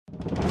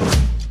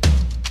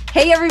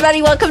Hey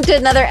everybody, welcome to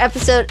another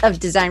episode of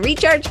Design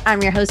Recharge.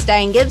 I'm your host,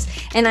 Diane Gibbs,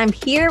 and I'm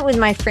here with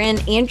my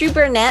friend Andrew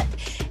Burnett,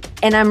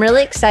 and I'm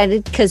really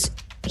excited because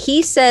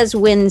he says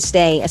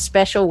Wednesday a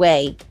special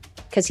way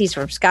because he's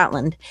from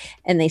Scotland,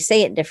 and they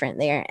say it different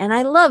there, and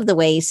I love the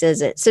way he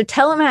says it. So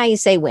tell him how you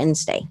say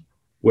Wednesday.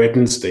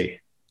 Wednesday.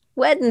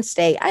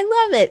 Wednesday. I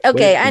love it.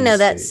 Okay, Wednesday. I know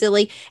that's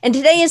silly. And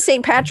today is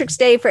St. Patrick's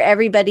Day for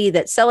everybody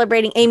that's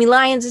celebrating. Amy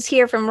Lyons is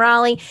here from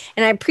Raleigh,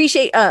 and I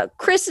appreciate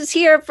Chris is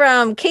here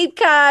from Cape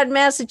Cod,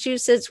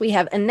 Massachusetts. We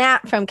have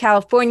Annette from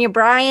California,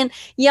 Brian,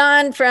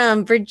 Jan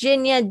from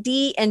Virginia,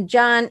 Dee and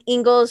John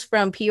Ingalls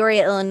from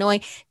Peoria, Illinois.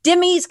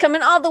 Demi's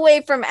coming all the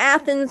way from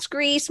Athens,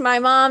 Greece. My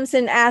mom's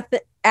in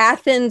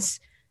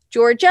Athens,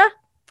 Georgia.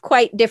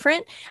 Quite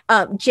different.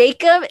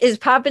 Jacob is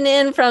popping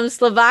in from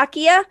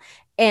Slovakia.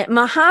 And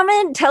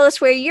Mohammed, tell us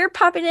where you're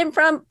popping in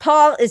from.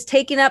 Paul is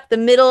taking up the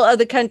middle of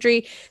the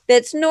country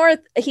that's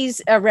north.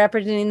 He's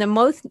representing the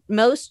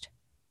most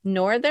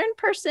northern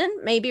person,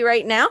 maybe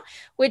right now,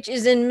 which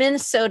is in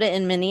Minnesota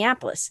and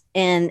Minneapolis.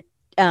 And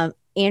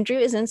Andrew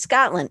is in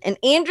Scotland. And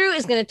Andrew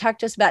is going to talk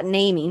to us about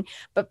naming.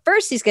 But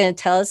first, he's going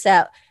to tell us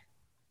about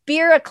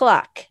Beer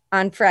O'Clock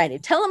on Friday.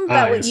 Tell him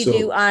about what you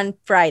do on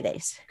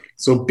Fridays.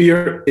 So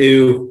Beer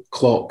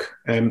O'Clock.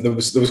 There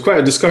was quite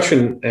a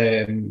discussion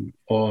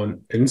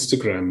on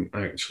Instagram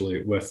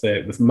actually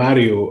with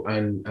Mario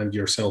and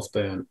yourself,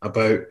 Dan,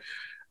 about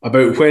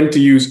when to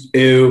use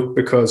 "ew"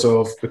 because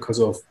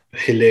of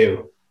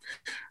hello,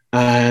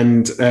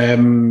 and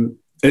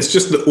it's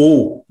just the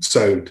O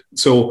sound.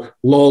 So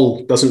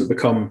lol doesn't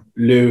become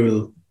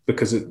lol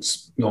because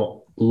it's not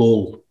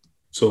lol.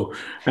 So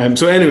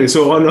anyway,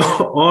 so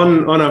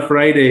on a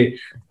Friday.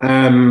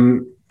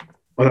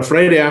 On a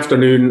Friday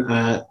afternoon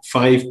at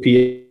 5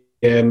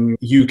 p.m.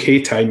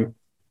 UK time,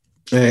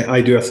 I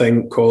do a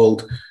thing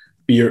called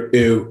Beer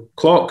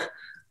O'Clock,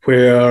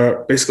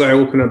 where basically I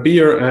open a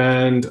beer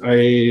and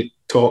I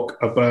talk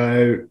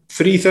about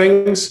three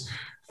things.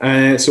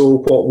 So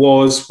what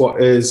was,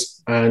 what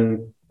is,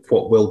 and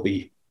what will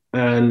be.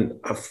 And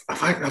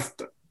I've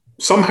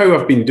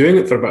somehow been doing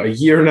it for about a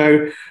year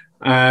now,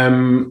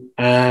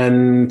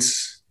 and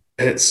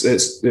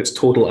it's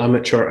total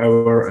amateur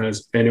hour,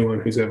 as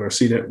anyone who's ever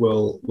seen it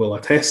will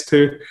attest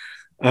to.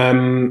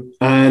 And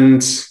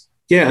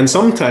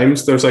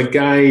sometimes there's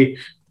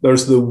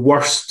the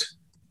worst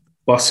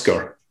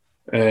busker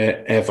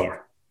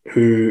ever.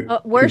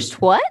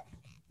 Worst what?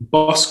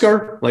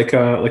 Busker, like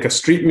a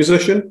street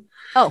musician.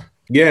 Oh.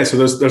 Yeah,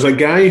 so there's a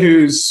guy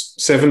who's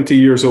 70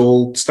 years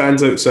old,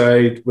 stands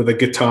outside with a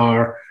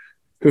guitar,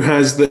 who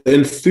has the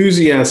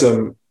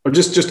enthusiasm, or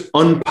just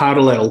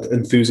unparalleled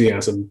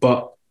enthusiasm,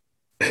 but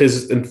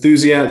his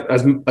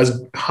enthusiasm, as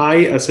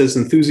high as his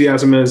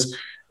enthusiasm is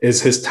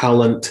his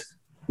talent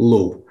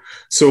low.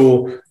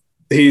 So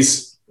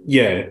he's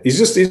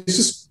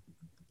just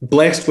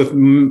blessed with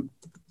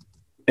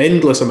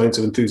endless amounts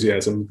of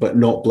enthusiasm, but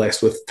not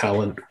blessed with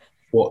talent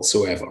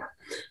whatsoever.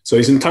 So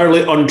he's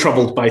entirely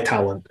untroubled by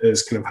talent,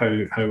 is kind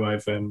of how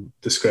I've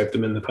described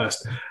him in the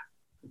past.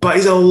 But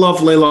he's a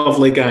lovely,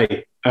 lovely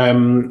guy.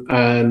 And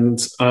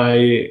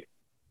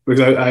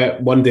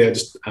one day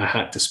I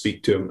had to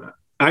speak to him,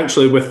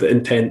 actually with the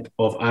intent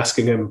of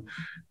asking him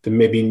to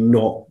maybe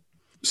not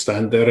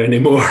stand there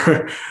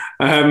anymore.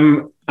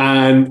 And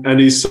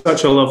he's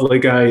such a lovely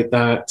guy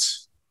that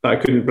I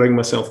couldn't bring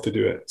myself to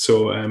do it.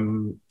 So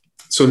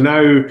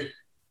now,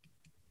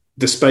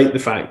 despite the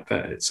fact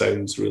that it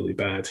sounds really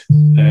bad,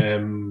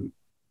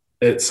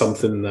 it's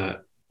something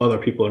that other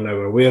people are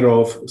now aware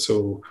of.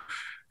 So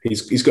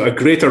he's got a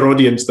greater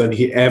audience than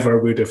he ever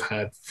would have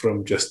had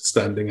from just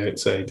standing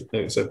outside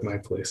my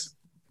place.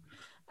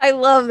 I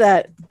love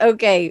that.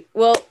 Okay.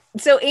 Well,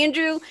 so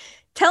Andrew,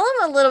 tell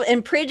him a little,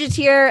 and Bridget's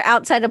here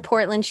outside of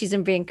Portland. She's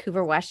in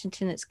Vancouver,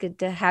 Washington. It's good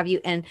to have you.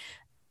 And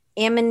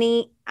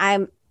Amini,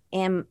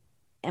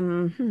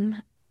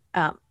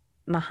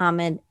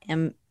 Mohammed,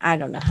 I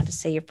don't know how to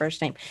say your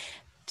first name.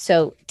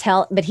 So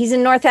but he's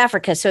in North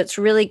Africa. So it's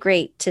really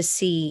great to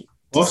see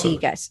you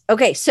guys.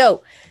 Okay.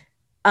 So,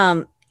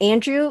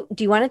 Andrew,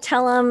 do you want to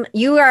tell him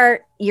you're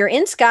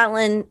in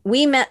Scotland?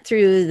 We met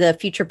through the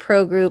Future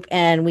Pro group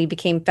and we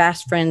became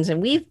fast friends,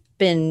 and we've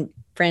been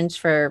friends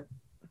for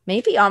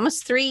maybe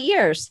almost 3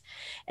 years.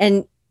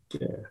 And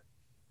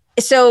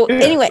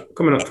anyway,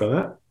 coming up for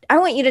that, I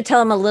want you to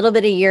tell him a little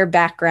bit of your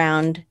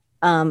background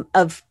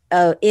of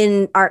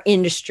in our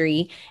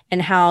industry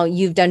and how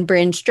you've done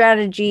brand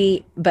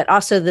strategy, but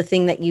also the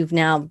thing that you've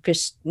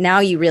now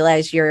you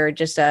realize you're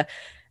just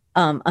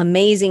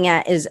amazing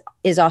at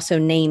is also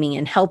naming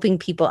and helping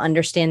people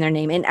understand their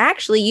name. And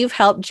actually you've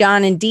helped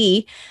John and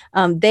Dee.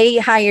 They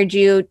hired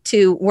you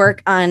to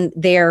work on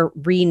their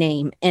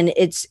rename, and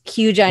it's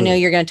huge. I know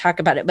you're going to talk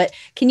about it, but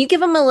can you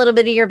give them a little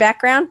bit of your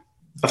background?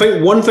 I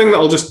think one thing that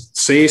I'll just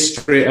say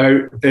straight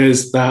out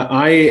is that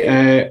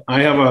I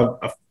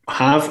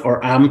have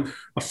or am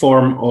a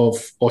form of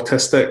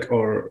autistic,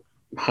 or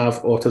have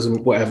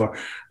autism, whatever.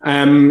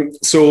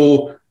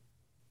 So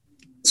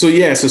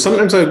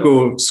sometimes I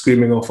go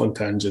screaming off on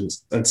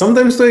tangents, and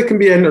sometimes they can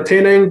be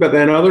entertaining, but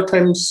then other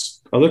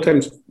times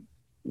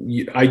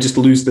I just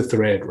lose the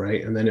thread,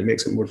 right? And then it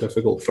makes it more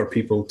difficult for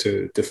people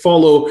to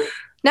follow.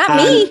 Not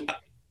me.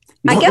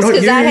 I guess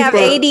because I have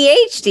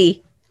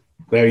ADHD.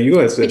 There you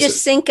go. We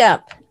just sync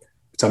up.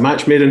 It's a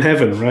match made in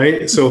heaven,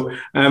 right? So,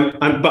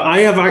 but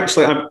I've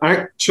actually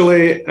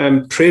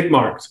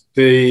trademarked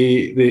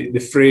the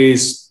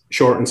phrase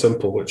 "short and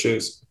simple," which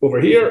is over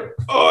here.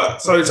 Oh,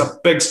 sorry, it's a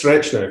big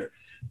stretch now.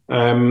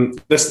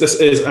 This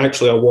is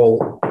actually a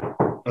wall,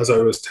 as I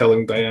was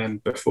telling Diane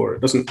before.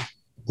 It doesn't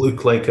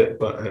look like it,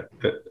 but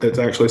it's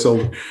actually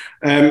solid.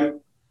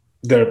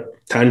 They're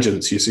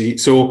tangents, you see.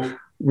 So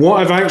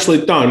what I've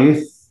actually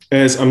done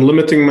is I'm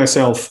limiting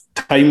myself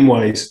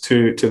time-wise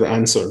to the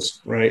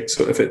answers, right?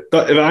 So if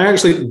I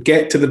actually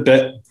get to the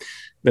bit,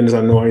 then there's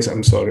a noise.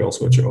 I'm sorry, I'll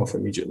switch it off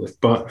immediately.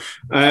 But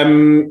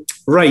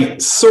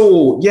right,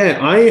 so yeah,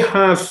 I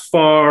have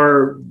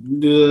for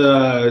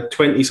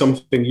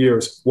 20-something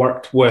years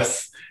worked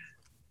with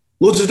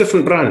loads of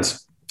different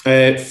brands,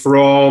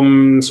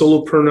 from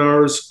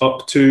solopreneurs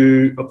up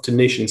to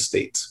nation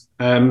states,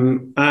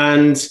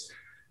 and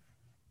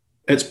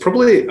it's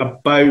probably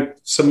about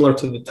similar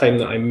to the time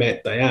that I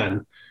met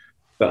Diane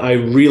that I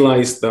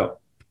realized that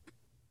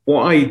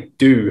what I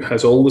do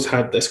has always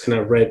had this kind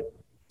of red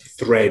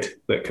thread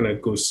that kind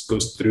of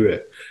goes through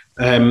it.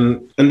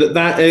 And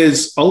that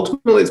is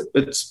ultimately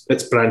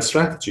it's brand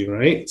strategy,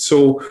 right?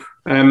 So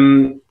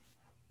in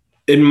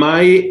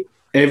my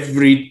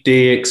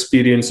everyday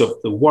experience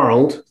of the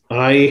world,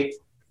 I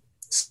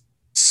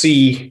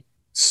see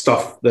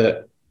stuff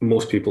that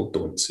most people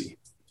don't see.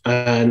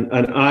 And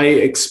I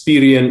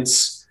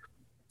experience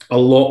a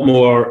lot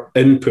more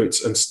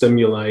inputs and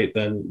stimuli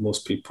than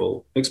most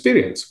people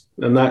experience.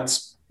 And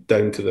that's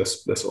down to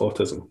this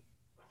autism.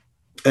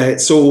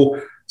 So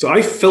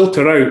I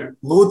filter out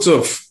loads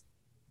of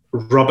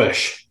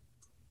rubbish.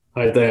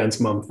 Hi,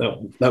 Diane's mum.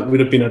 That would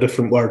have been a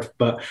different word.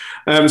 But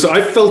so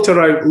I filter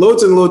out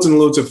loads and loads and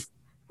loads of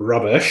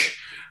rubbish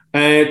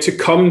to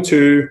come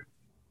to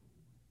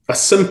a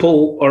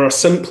simple or a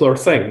simpler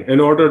thing in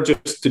order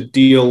just to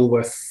deal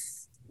with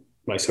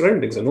my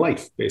surroundings in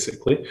life,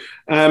 basically.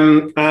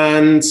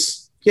 And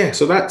yeah,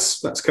 so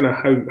that's kind of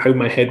how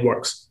my head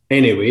works.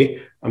 Anyway,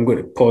 I'm going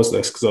to pause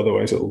this because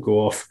otherwise it'll go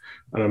off.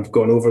 And I've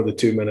gone over the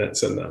 2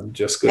 minutes, and I'm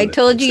just going. I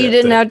told you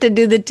didn't have to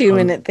do the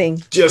 2-minute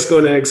thing. Just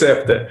going to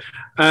accept it.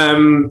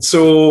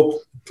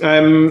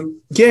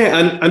 Yeah,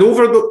 and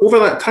over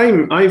that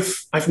time,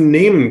 I've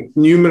named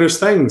numerous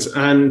things,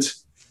 and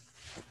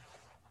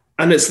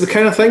it's the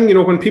kind of thing, you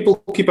know, when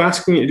people keep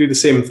asking you to do the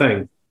same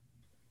thing,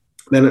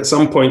 then at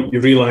some point you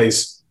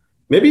realize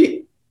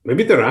maybe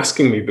they're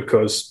asking me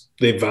because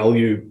they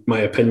value my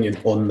opinion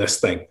on this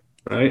thing,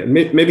 right? And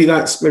maybe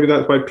that's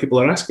why people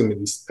are asking me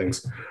these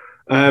things.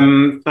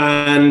 And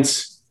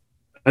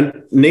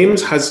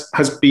names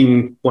has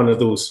been one of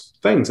those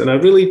things, and I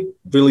really,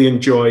 really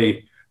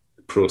enjoy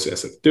the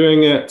process of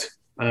doing it.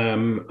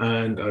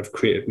 And I've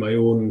created my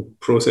own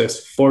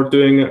process for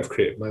doing it. I've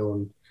created my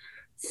own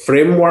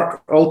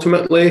framework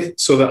ultimately,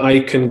 so that I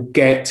can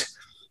get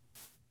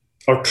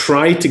or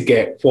try to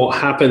get what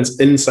happens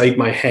inside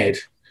my head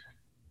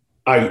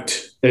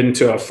out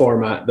into a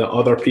format that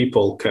other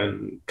people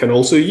can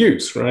also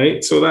use,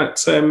 right? So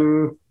that's I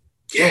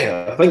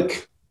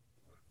think.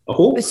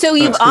 So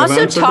you've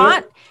also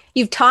taught.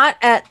 You've taught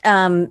at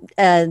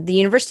the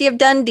University of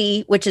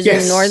Dundee, which is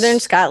in northern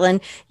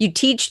Scotland. You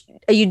teach.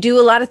 You do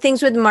a lot of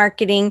things with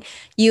marketing.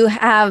 You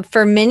have,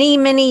 for many,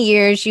 many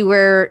years, you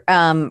were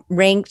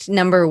ranked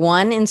number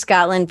 1 in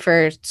Scotland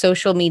for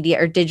social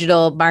media or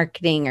digital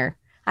marketing, or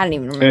I don't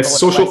even remember.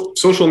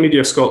 Social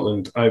Media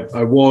Scotland.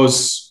 I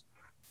was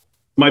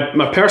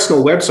my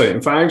personal website.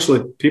 In fact,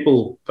 actually,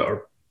 people that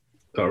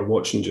are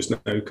watching just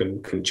now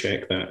can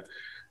check that.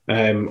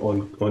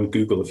 On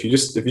Google. If you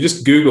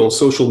just Google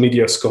Social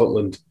Media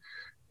Scotland,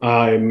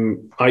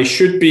 I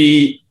should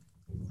be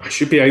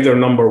either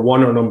number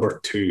 1 or number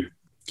 2.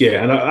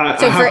 Yeah, and I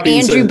for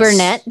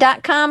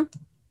AndrewBurnett.com.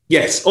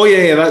 Yes. Oh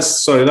yeah.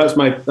 That's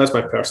my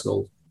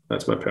personal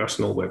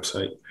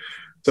website.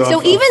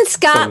 So even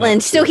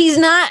Scotland. So he's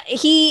not.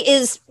 He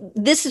is.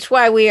 This is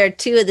why we are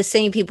two of the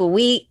same people.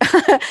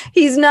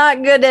 He's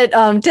not good at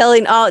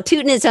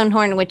tooting his own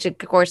horn, which of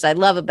course I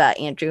love about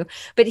Andrew.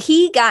 But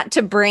he got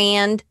to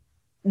brand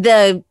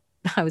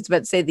I was about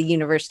to say the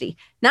university,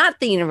 not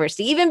the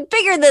university, even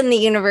bigger than the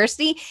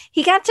university.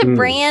 He got to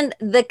brand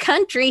the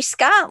country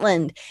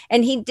Scotland,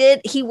 and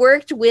he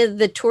worked with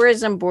the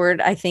tourism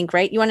board, I think,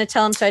 right? You want to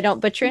tell him so I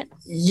don't butcher it?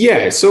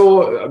 Yeah.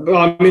 So,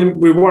 I mean,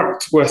 we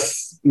worked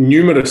with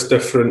numerous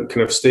different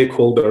kind of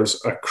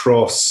stakeholders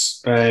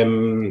across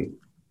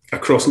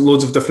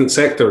loads of different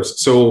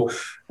sectors. So,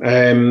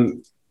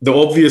 the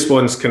obvious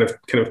ones kind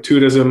of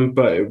tourism,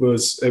 but it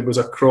was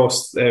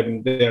across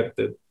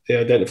they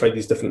identified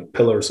these different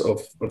pillars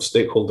of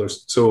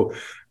stakeholders. So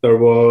there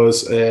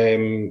was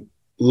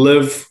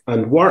live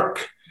and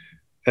work,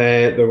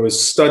 there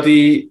was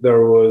study,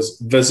 there was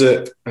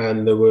visit,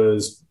 and there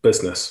was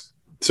business.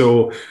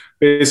 So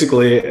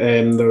basically,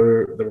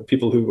 there were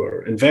people who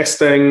were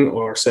investing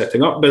or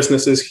setting up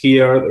businesses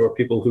here. There were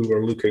people who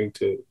were looking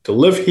to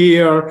live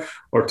here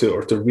or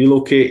to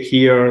relocate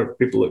here.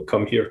 People that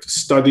come here to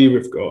study.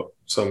 We've got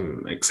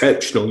some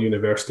exceptional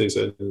universities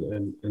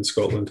in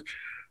Scotland,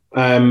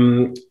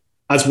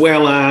 as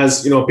well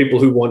as people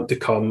who want to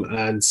come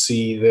and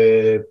see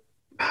the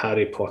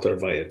Harry Potter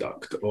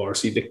viaduct or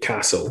see the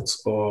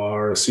castles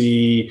or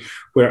see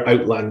where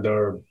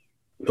Outlander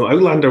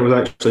was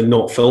actually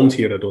not filmed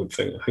here, I don't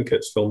think. I think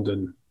it's filmed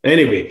in...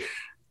 Anyway,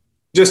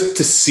 just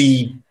to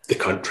see the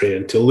country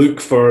and to look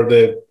for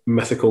the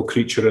mythical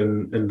creature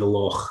in the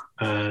loch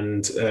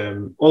and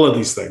all of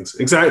these things.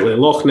 Exactly,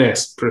 Loch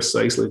Ness,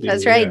 precisely. Demi.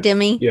 That's right,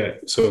 Demi. Yeah,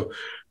 so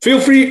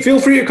feel free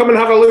to come and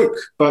have a look.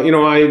 But,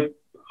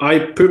 I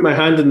put my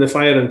hand in the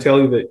fire and tell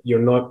you that you're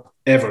not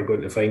ever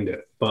going to find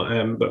it.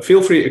 But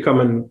feel free to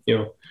come and,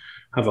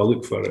 have a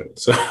look for it.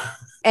 So.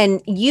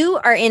 And you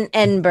are in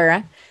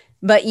Edinburgh.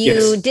 But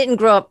you didn't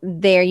grow up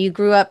there. You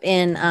grew up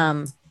in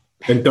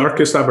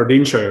darkest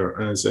Aberdeenshire,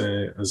 as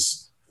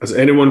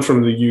anyone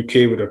from the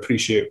UK would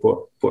appreciate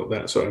what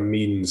that sort of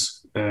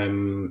means.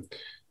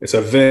 It's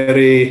a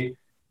very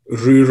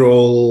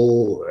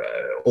rural,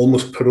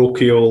 almost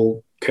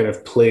parochial kind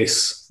of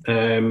place.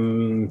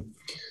 The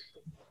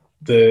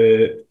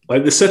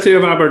city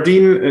of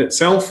Aberdeen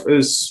itself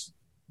is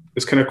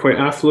kind of quite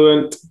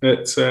affluent.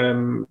 It's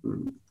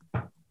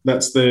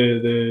that's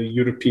the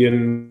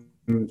European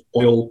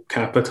oil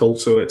capital,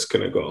 so it's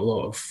kind of got a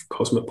lot of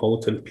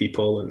cosmopolitan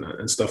people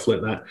and stuff like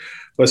that.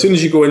 But as soon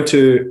as you go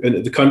into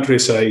the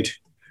countryside,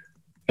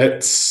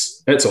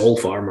 it's all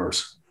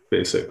farmers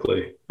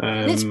basically.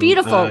 It's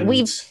beautiful.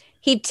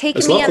 He'd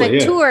taken me on a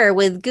tour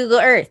with Google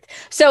Earth.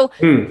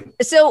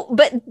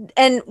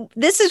 And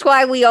this is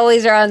why we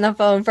always are on the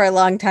phone for a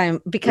long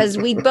time, because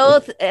we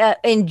both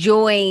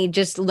enjoy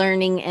just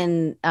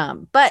learning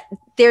but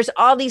there's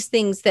all these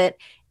things that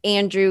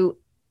Andrew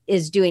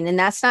is doing, and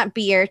that's not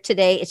beer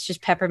today. It's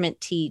just peppermint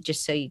tea,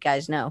 just so you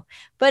guys know.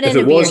 But if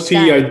it was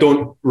tea, I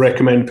don't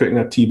recommend putting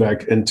a tea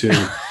bag into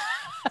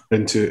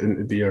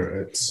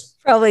beer. It's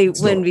probably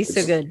wouldn't be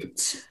so good.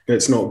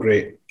 It's not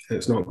great.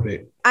 It's not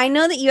great. I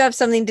know that you have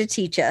something to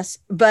teach us,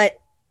 but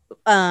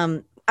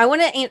I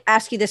want to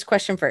ask you this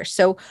question first.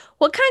 So,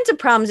 what kinds of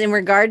problems in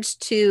regards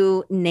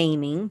to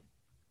naming?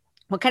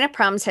 What kind of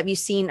problems have you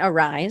seen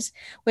arise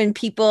when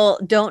people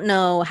don't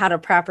know how to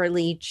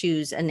properly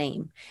choose a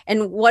name?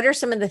 And what are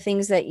some of the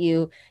things that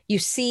you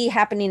see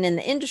happening in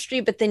the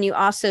industry, but then you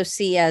also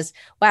see as,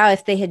 wow,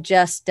 if they had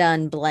just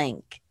done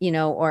blank,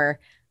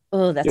 or,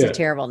 oh, that's a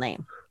terrible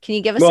name. Can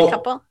you give us a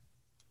couple?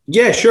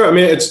 Yeah, sure. I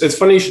mean, it's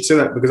funny you should say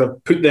that, because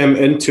I've put them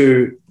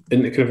into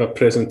kind of a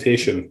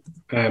presentation.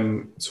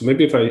 So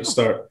maybe if I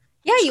start.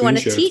 Yeah, you want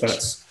to teach?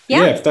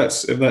 If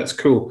that's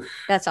cool.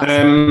 That's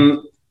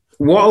awesome.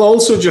 What I'll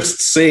also just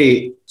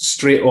say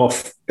straight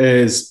off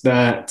is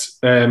that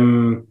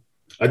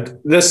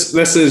this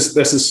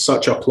is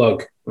such a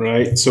plug,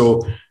 right?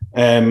 So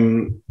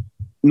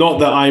not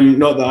that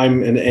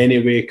I'm in any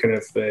way kind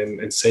of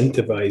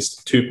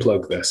incentivized to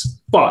plug this,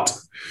 but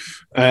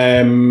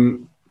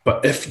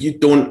if you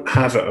don't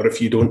have it or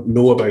if you don't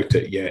know about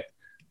it yet,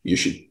 you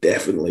should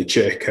definitely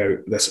check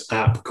out this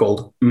app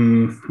called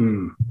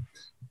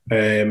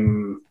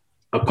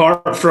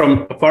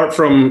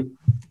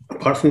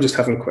Apart from just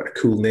having quite a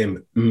cool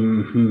name,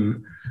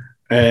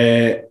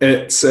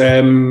 it's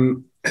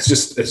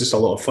just a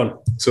lot of fun.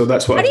 So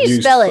that's what. How do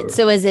you spell it?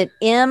 So is it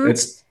M?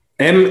 It's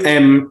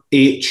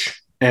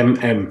MMHMM,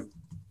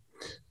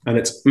 and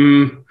it's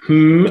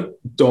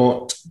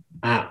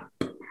 .app.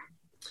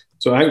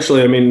 So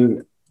actually, I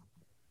mean,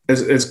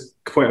 it's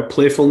quite a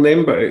playful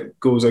name, but it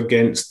goes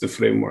against the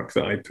framework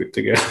that I put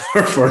together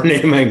for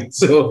naming.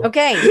 So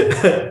okay,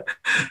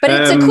 but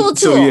it's a cool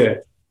tool. So yeah.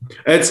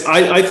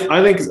 I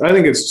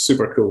think it's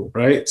super cool,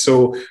 right?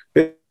 So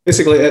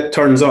basically, it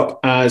turns up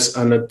as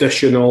an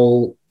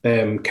additional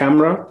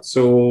camera.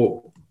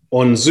 So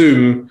on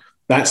Zoom,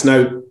 that's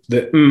now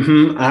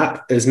the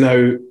app is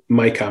now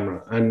my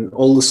camera, and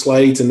all the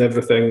slides and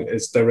everything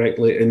is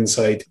directly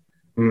inside.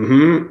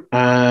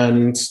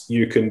 And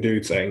you can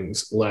do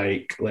things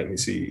like, let me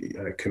see,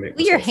 connect.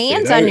 Your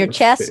hands on your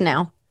chest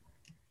now.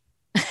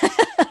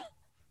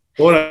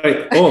 All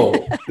right. Oh,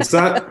 is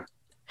that?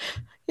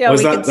 Yeah,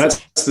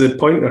 that's the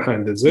pointer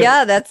hand, is it?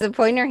 Yeah, that's the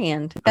pointer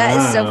hand. That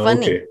is so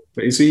funny. Okay.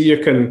 But you see, you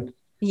can.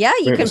 Yeah,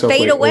 you can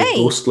fade away.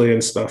 Ghostly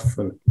and stuff,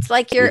 and it's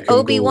like your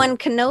Obi-Wan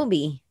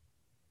Kenobi.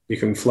 You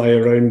can fly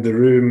around the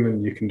room,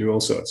 and you can do all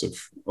sorts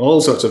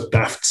of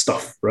daft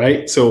stuff,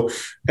 right? So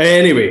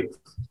anyway,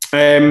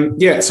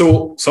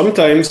 so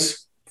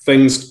sometimes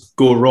things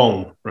go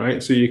wrong,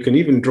 right? So you can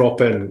even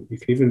drop in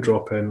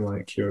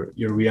like your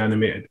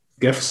reanimated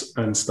GIFs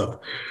and stuff.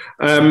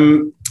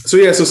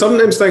 So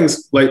sometimes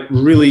things like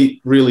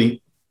really,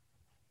 really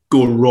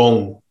go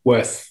wrong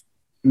with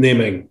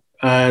naming,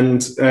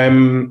 and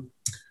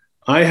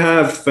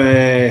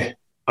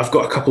I've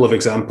got a couple of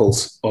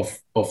examples of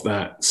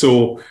that.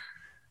 So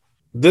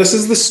this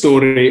is the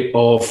story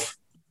of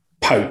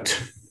Pout,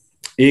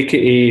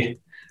 aka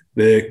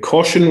The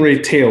cautionary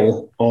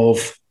tale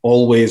of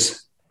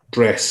always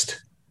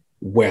dressed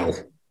well.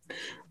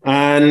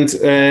 And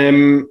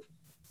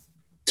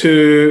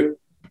to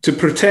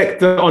protect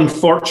the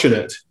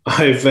unfortunate,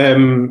 I've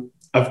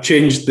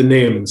changed the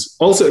names,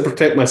 also to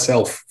protect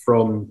myself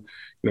from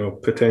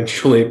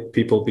potentially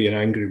people being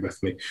angry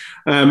with me.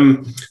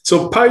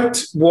 So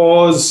Pout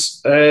was,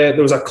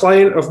 there was a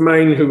client of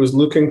mine who was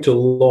looking to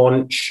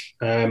launch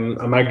a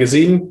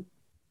magazine,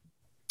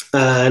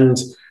 and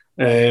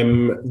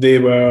they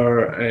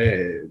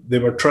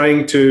were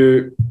trying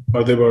to,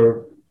 or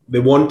they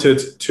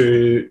wanted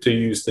to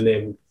use the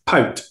name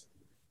Pout,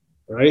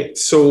 right?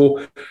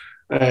 So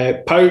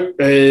Pout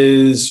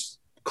is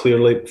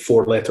clearly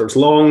 4 letters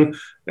long.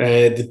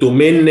 The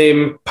domain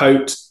name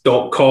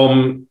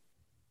pout.com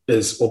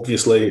is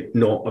obviously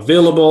not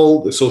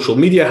available. The social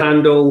media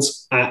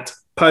handles at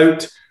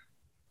Pout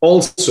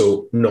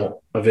also not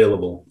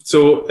available.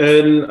 So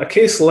in a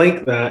case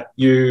like that,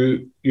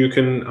 you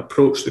can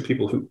approach the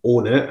people who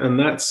own it, and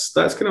that's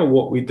kind of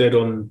what we did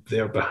on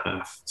their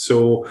behalf.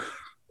 So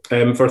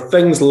for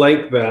things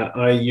like that,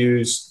 I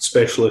use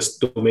specialist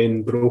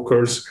domain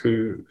brokers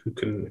who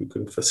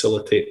can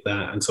facilitate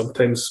that, and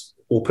sometimes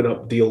open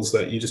up deals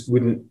that you just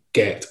wouldn't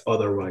get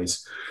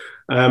otherwise.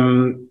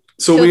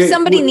 So if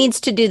somebody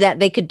needs to do that,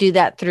 they could do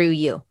that through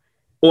you.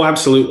 Oh,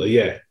 absolutely.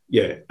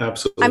 Yeah,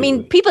 absolutely. I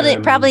mean, people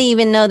didn't probably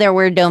even know there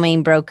were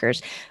domain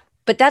brokers,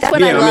 but that's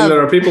what I love. I mean,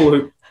 there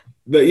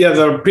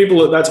are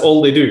people that's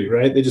all they do,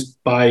 right? They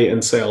just buy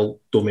and sell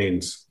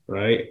domains,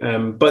 right?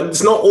 But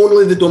it's not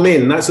only the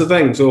domain. That's the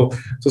thing. So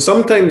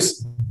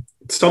sometimes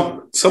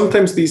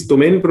these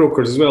domain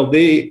brokers as well,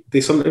 they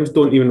sometimes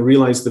don't even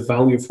realize the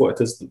value of what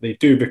it is that they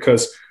do,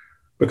 because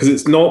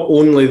it's not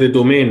only the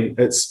domain,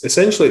 it's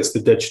essentially the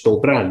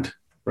digital brand,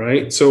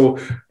 right? So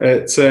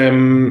it's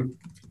the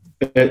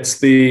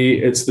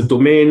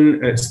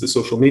domain, it's the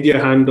social media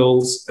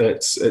handles,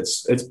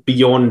 it's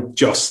beyond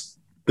just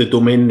the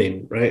domain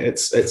name, right?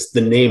 It's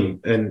the name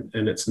in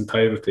its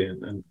entirety,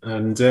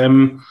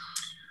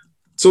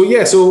 so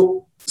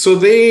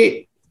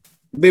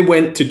they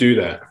went to do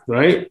that,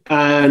 right?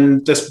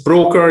 And this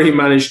broker, he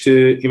managed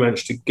to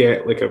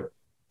get like a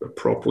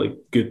properly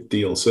good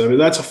deal. So I mean,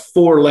 that's a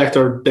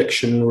 4-letter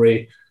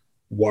dictionary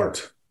word,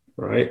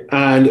 right?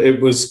 And it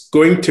was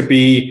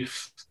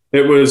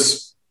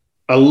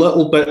a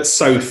little bit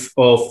south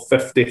of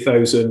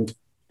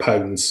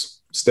 £50,000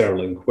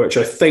 sterling, which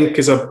I think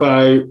is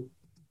about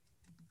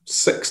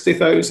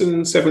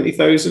 60,000,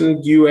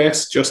 70,000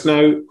 US just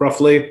now,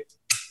 roughly.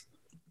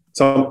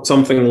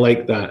 Something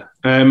like that.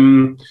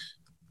 In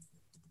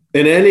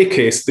any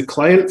case, the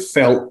client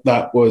felt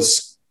that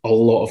was a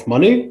lot of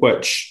money,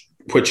 which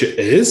it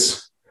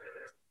is.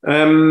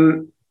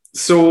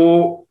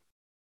 So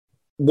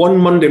one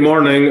Monday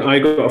morning, I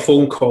got a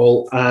phone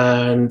call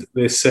and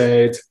they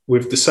said,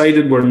 we've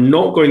decided we're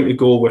not going to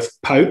go with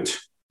Pout,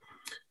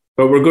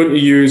 but we're going to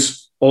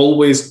use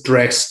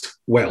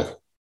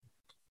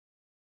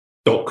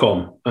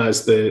alwaysdressedwell.com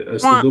as the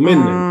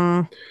domain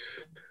name.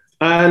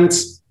 And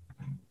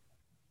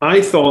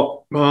I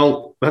thought,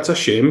 well, that's a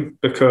shame,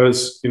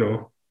 because,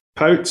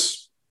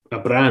 Pout's a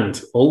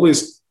brand,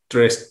 always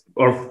dressed,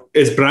 or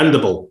is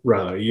brandable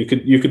rather. You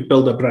could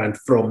build a brand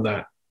from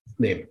that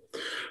name.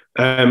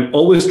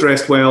 Always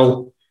dressed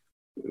well,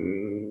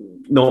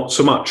 not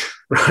so much,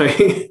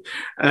 right?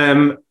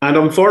 And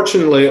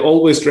unfortunately,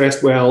 always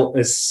dressed well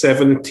is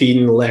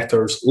 17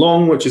 letters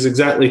long, which is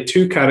exactly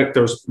 2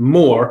 characters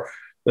more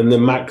than the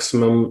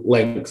maximum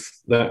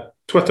length that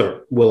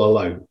Twitter will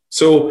allow.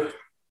 So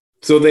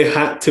they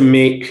had to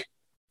make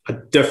a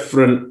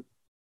different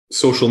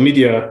social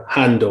media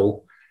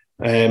handle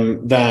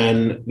than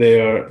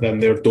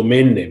their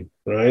domain name,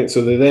 right?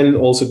 So they then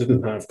also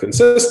didn't have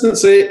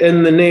consistency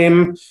in the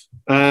name,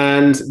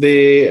 and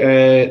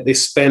they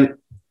spent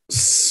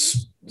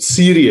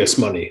serious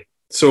money.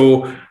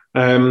 So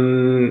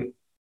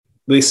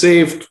they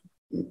saved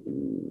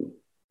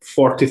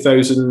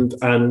 40,000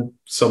 and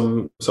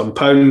some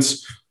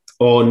pounds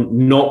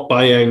on not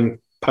buying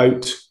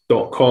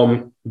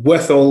Pout.com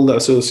with all the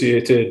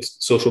associated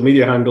social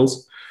media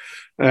handles.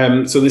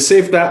 So they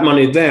saved that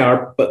money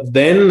there, but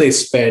then they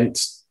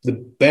spent the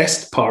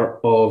best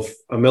part of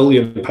 £1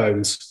 million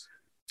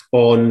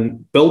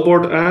on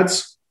billboard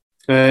ads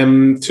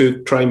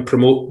to try and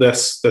promote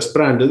this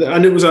brand,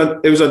 and it was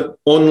an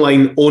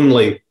online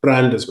only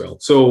brand as well.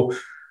 So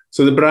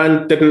the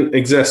brand didn't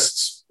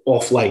exist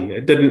offline.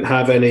 It didn't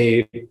have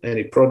any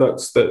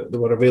products that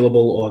were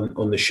available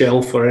on the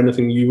shelf or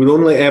anything. You would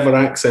only ever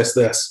access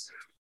this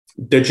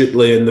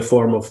digitally in the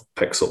form of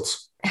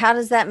pixels. How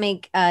does that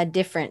make a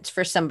difference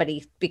for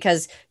somebody?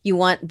 Because you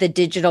want the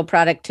digital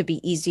product to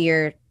be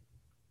easier.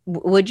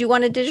 Would you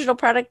want a digital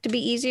product to be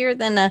easier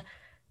than a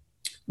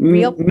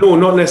real? No,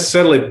 not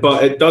necessarily,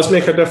 but it does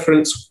make a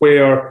difference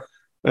where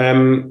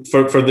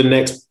for the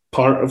next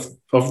part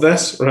of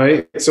this,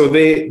 right? So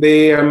they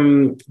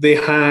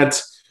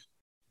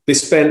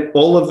spent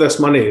all of this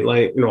money,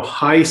 like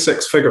high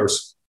 6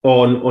 figures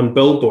on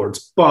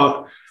billboards,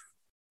 but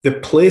the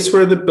place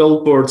where the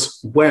billboards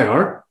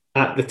were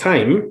at the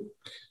time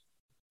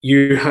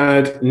you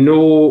had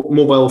no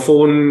mobile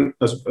phone,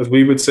 as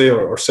we would say,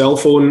 or cell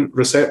phone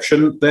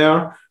reception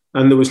there,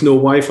 and there was no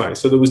Wi-Fi.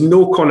 So there was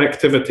no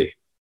connectivity,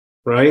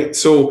 right?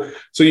 So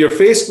you're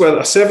faced with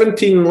a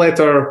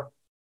 17-letter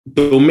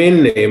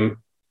domain name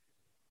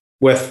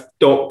with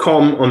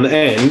 .com on the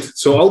end.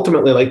 So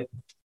ultimately, like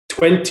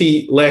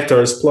 20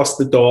 letters plus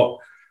the dot,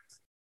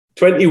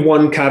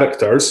 21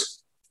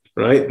 characters,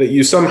 right, that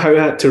you somehow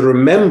had to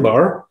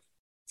remember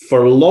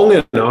for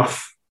long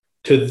enough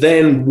to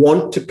then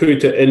want to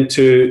put it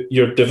into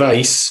your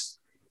device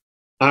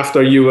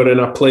after you were in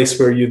a place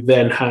where you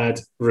then had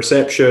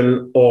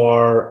reception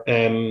or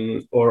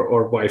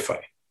Wi-Fi,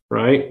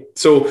 right?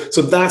 So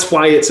that's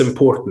why it's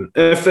important.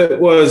 If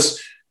it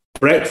was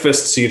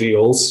breakfast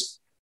cereals,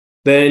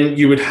 then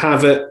you would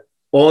have it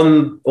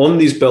on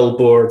these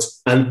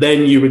billboards, and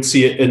then you would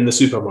see it in the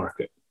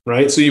supermarket,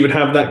 right? So you would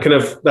have that kind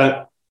of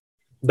that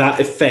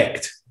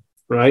effect.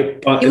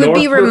 Right. But you would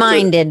be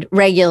reminded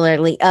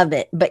regularly of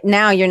it, but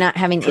now you're not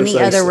having any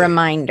other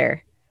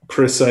reminder.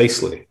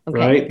 Precisely. Okay.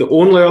 Right. The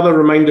only other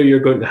reminder you're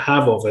going to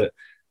have of it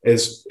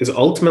is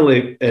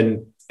ultimately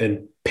in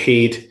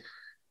paid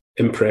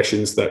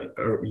impressions that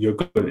you're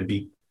going to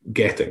be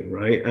getting.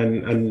 Right.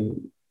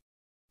 And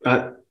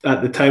at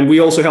the time, we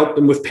also helped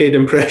them with paid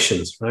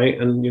impressions. Right.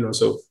 And,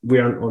 so we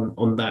aren't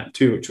on that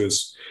too, which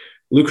was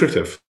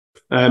lucrative.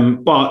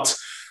 But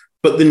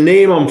the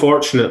name,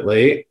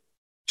 unfortunately,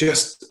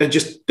 it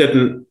just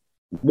didn't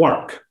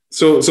work.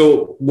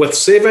 So with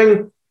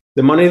saving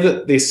the money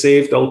that they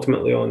saved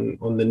ultimately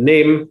on the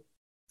name,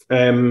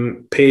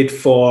 paid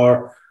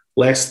for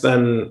less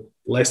than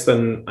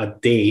a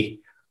day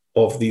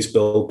of these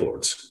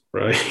billboards,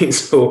 right?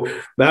 So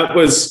that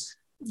was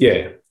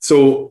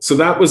So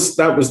that was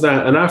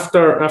that. And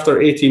after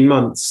 18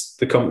 months,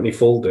 the company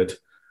folded.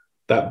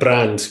 That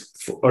brand,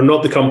 or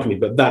not the company,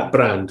 but that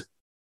brand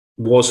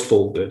was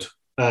folded.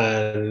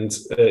 And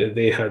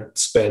they had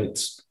spent,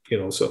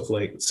 sort of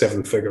like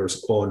 7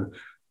 figures on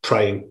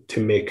trying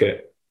to make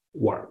it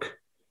work.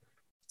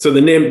 So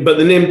the name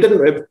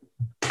didn't.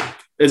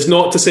 It's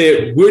not to say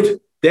it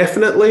would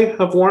definitely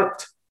have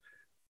worked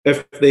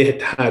if they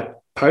had had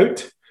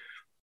Pout,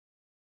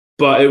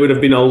 but it would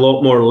have been a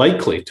lot more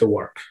likely to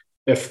work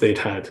if they'd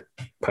had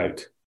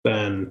Pout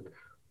than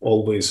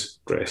Always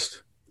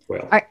Dressed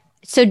Well.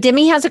 So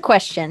Demi has a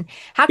question.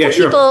 How can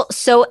people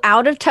so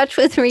out of touch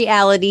with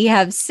reality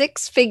have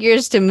 6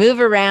 figures to move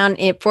around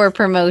for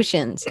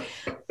promotions?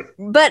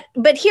 But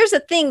here's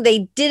the thing.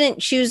 They didn't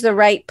choose the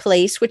right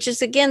place, which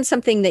is, again,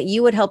 something that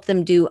you would help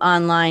them do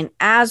online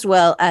as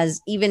well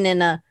as even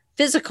in a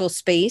physical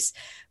space.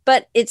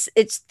 But it's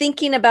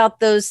thinking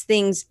about those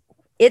things.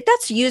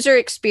 That's user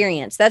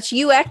experience. That's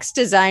UX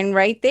design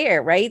right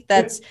there, right?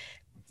 That's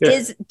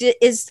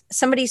is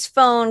somebody's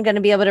phone going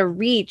to be able to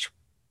reach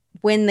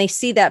when they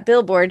see that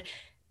billboard?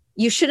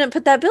 You shouldn't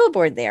put that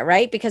billboard there,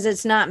 right? Because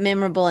it's not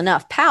memorable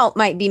enough. Pout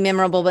might be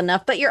memorable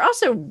enough, but you're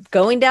also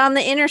going down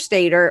the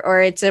interstate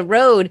or it's a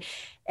road.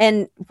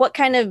 And what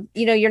kind of,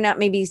 you're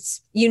not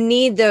you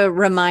need the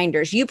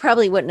reminders. You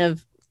probably wouldn't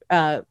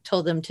have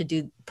told them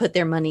to put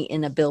their money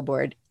in a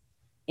billboard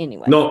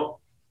anyway. Not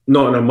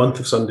in a month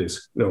of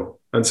Sundays, no.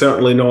 And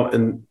certainly not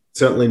in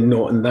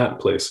that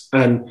place.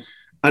 And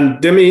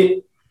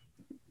Demi,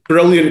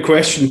 brilliant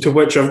question to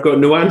which I've got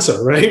no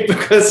answer, right?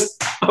 Because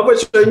I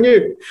wish I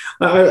knew.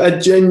 I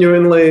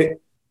genuinely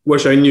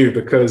wish I knew,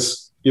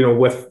 because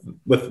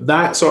with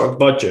that sort of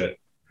budget,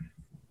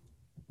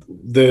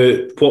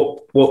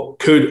 what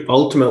could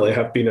ultimately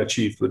have been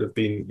achieved would have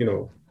been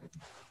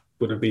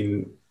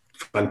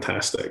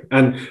fantastic.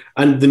 And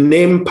the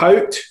name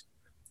Pout,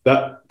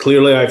 that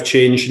clearly I've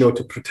changed,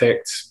 to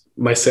protect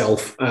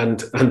myself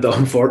and the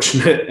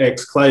unfortunate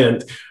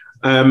ex-client.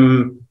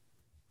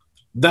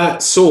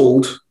 That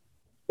sold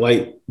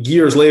like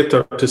years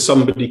later to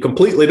somebody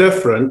completely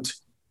different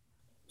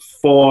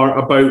for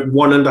about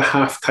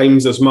 1.5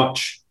 times as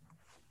much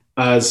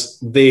as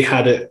they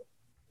had it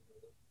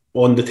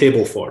on the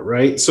table for,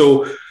 right?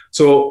 So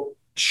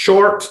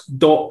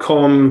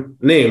short.com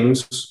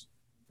names,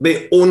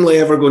 they only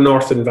ever go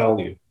north in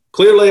value.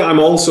 Clearly, I'm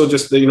also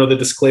just the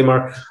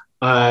disclaimer,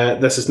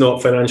 this is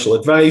not financial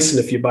advice, and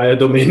if you buy a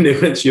domain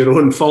name, it's your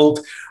own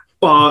fault.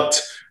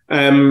 But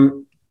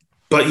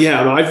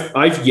yeah,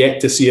 I've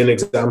yet to see an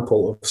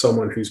example of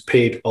someone who's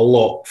paid a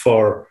lot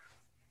for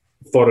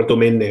a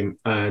domain name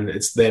and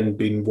it's then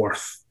been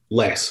worth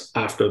less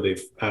after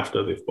they've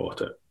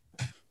bought it.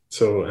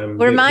 So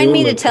remind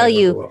me to tell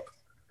you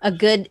a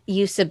good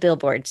use of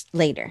billboards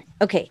later.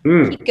 Okay,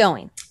 keep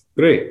going.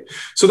 Great.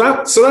 So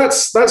that's kind of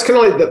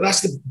like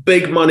that's the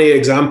big money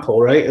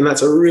example, right? And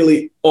that's a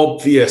really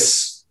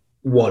obvious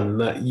one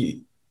that if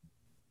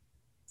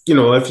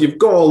you've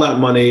got all that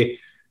money,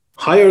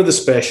 hire the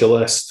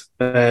specialist.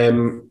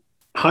 Listen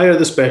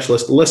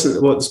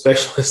to what the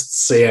specialist's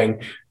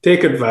saying,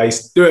 take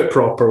advice, do it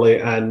properly,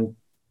 and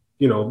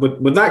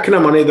with that kind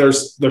of money, there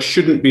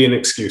shouldn't be an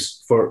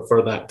excuse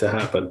for that to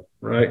happen,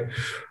 right?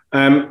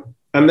 And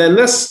then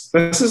this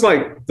is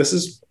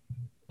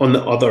on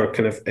the other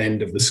kind of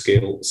end of the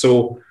scale.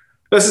 So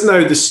This is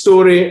now the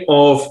story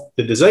of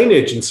the design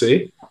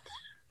agency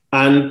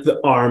and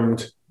the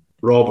armed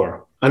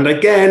robber. And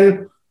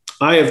again,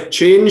 I have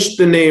changed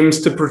the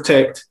names to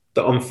protect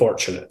the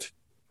unfortunate,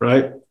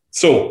 right?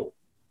 So,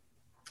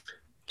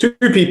 two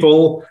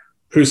people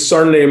whose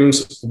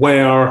surnames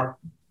were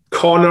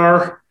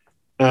Connor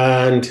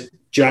and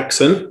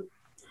Jackson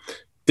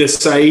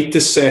decide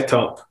to set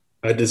up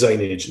a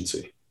design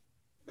agency.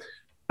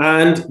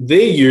 And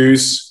they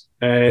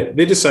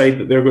decide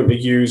that they're going to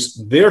use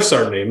their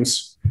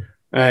surnames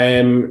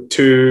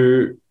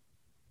to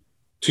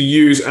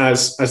use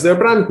as their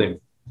brand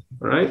name,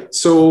 right?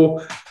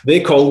 So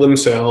they call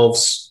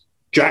themselves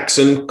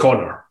Jackson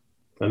Connor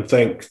and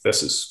think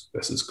this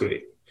is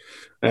great.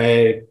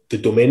 The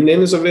domain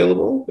name is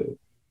available.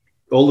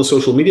 All the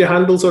social media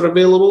handles are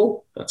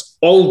available. That's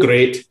all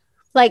great.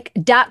 Like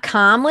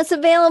 .com was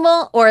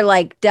available, or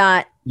like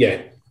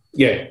Yeah.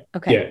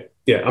 Okay.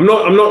 Yeah. I'm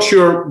not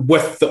sure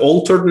with the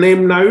altered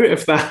name now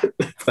if that is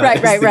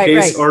the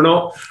case or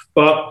not.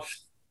 But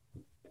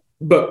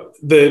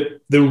the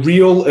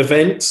real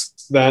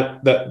events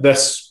that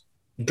this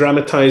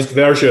dramatized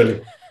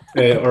version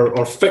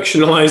or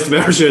fictionalized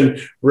version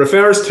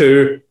refers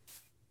to,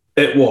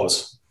 it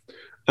was.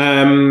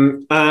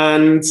 And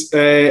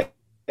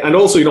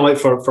also, like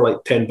for like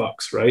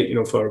 $10, right?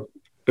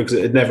 Because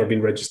it had never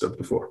been registered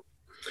before.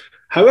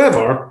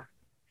 However,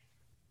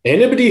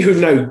 anybody who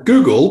now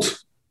Googled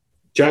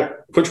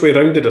which way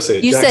around did I say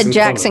it? You said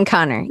Jackson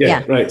Connor.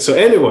 Yeah. Right. So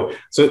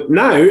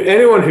now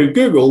anyone who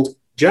Googled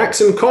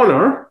Jackson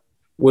Connor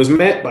was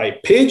met by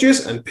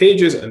pages and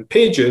pages and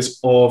pages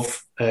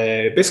of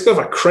basically of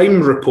a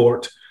crime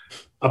report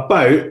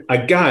about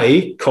a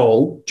guy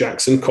called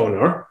Jackson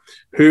Connor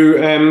who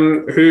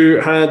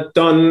had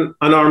done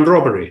an armed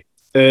robbery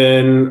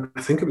in,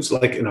 I think it was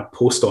like in a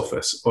post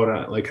office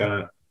or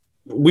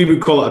we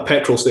would call it a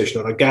petrol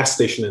station or a gas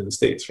station in the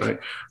States, right?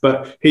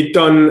 But he'd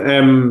done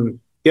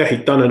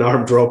an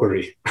armed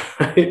robbery.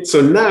 Right?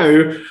 So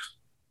now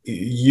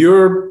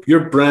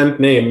your brand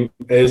name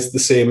is the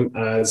same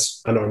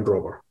as an armed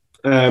robber,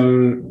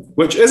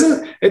 which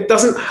it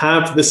doesn't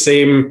have the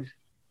same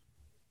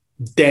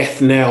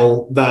death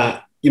knell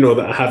that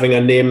having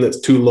a name that's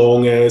too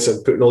long is,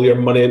 and putting all your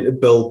money into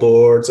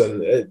billboards,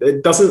 and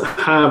it doesn't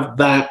have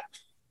that.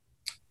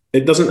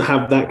 It doesn't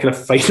have that kind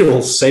of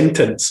final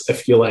sentence,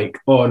 if you like,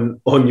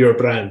 on your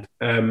brand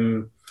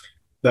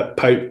that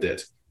Pout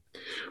did.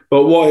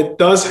 But what it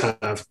does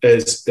have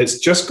is it's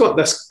just got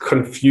this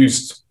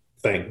confused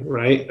thing,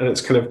 right? And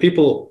it's kind of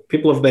people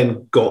have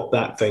then got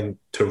that thing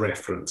to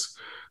reference.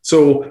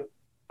 So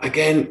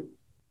again,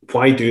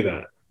 why do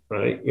that,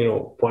 right?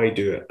 Why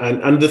do it?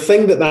 And the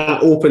thing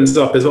that opens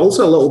up is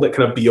also a little bit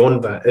kind of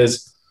beyond that,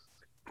 is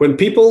when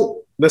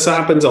this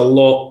happens a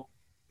lot.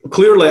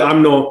 Clearly,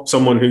 I'm not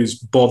someone who's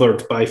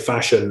bothered by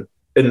fashion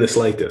in the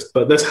slightest,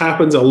 but this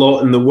happens a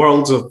lot in the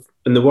world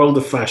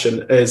of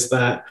fashion, is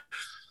that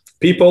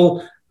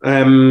people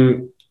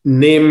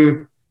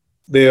name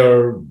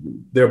their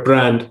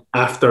brand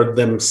after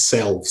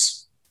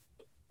themselves,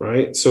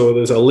 right? So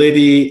there's a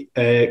lady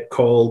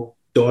called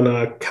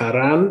Donna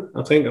Karan.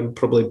 I think I'm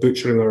probably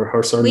butchering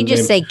her surname. We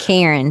just say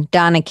Karen,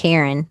 Donna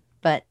Karen,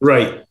 but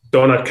right,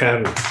 Donna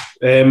Karen.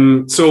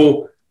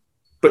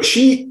 But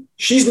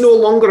she's no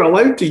longer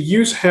allowed to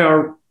use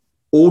her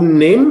own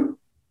name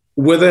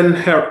within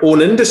her own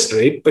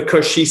industry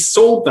because she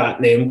sold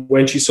that name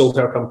when she sold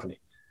her company.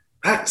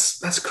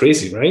 That's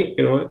crazy, right?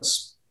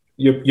 It's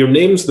your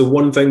name's the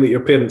one thing that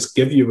your parents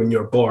give you when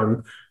you're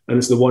born, and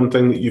it's the one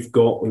thing that you've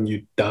got when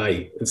you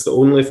die. It's the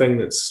only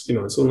thing it's the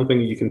only thing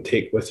that you can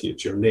take with you.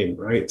 It's your name,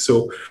 right?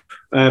 So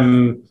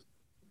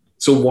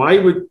why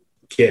would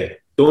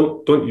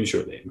don't use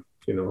your name,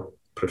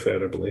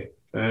 preferably.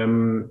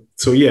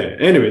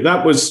 Anyway,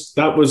 that was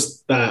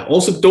that.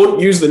 Also, don't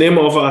use the name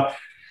of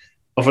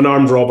an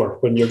armed robber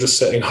when you're just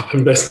setting up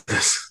in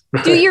business.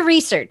 Right? Do your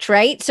research,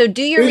 right? So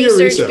do your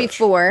research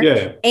before.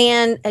 Yeah.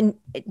 And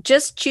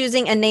just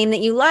choosing a name that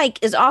you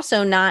like is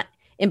also not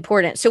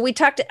important. So we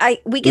get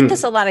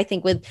this a lot, I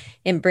think,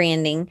 in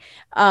branding.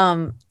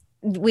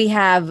 We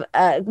have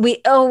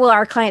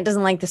our client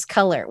doesn't like this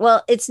color.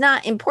 Well, it's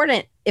not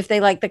important if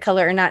they like the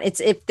color or not. It's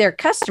if their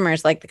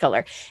customers like the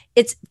color.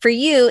 It's for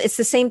you. It's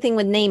the same thing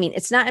with naming.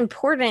 It's not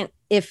important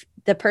if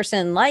the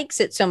person likes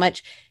it so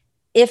much,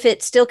 if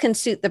it still can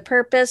suit the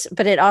purpose,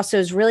 but it also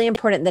is really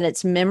important that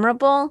it's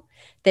memorable,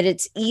 that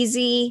it's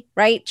easy,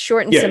 right?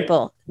 Short and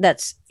simple.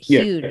 That's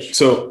huge. Yeah.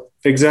 So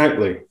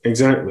exactly.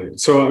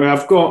 So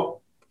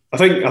I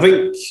think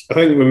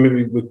when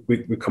maybe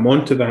we come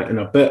on to that in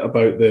a bit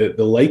about the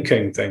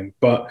liking thing,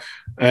 but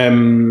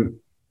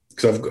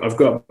because I've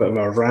got a bit of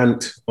a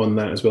rant on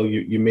that as well.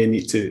 You may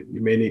need to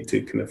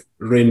kind of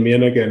rein me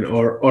in again,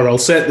 or I'll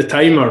set the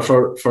timer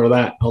for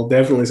that. I'll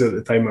definitely set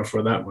the timer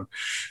for that one.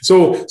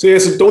 So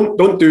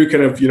don't do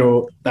kind of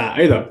that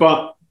either.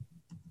 But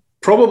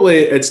probably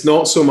it's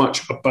not so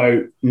much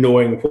about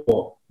knowing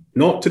what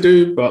not to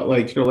do, but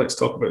let's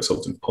talk about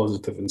something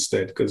positive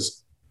instead,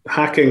 because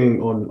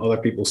hacking on other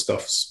people's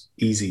stuff's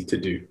easy to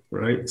do,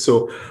 right?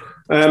 So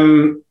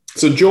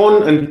So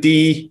John and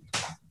Dee,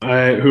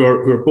 who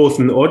are both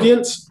in the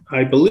audience,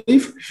 I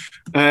believe,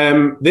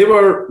 they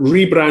were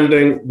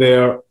rebranding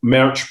their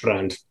merch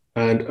brand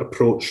and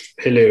approached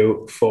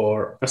Hileo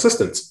for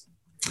assistance.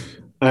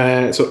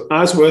 So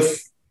as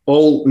with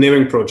all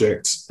naming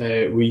projects,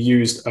 we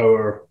used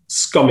our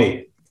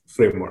Scummy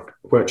framework,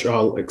 which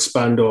I'll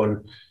expand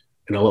on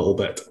in a little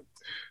bit.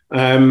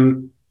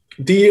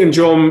 Dee and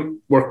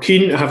John were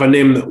keen to have a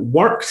name that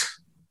worked,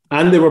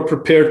 and they were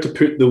prepared to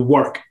put the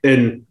work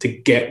in to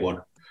get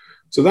one.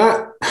 So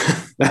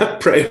that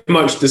pretty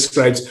much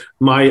describes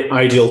my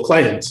ideal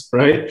client,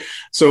 right?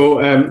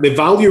 So they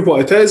value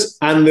what it is,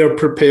 and they're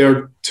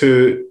prepared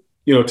to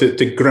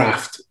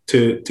graft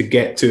to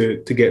get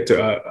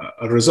to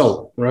a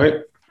result,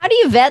 right? How do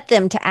you vet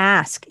them to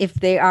ask if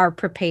they are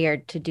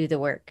prepared to do the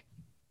work?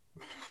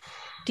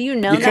 Do you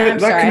know that?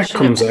 That kind of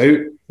comes out. I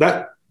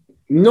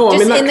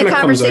mean, that kind of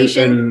comes out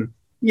in,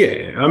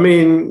 yeah. I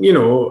mean,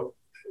 you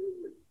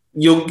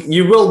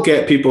will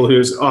get people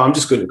who's, I'm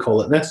just going to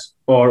call it this,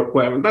 or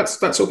whatever.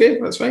 That's okay.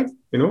 That's fine.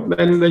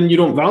 Then you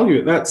don't value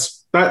it.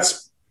 That's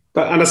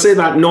and I say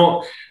that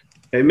not.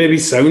 It maybe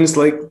sounds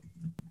like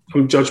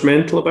I'm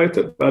judgmental about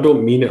it, but I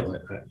don't mean it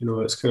like that.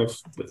 It's kind of,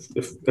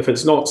 if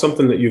it's not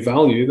something that you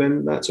value,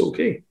 then that's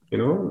okay.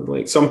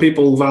 Like some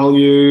people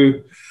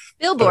value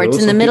billboards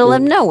in the middle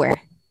of nowhere.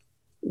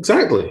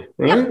 Exactly,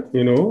 right?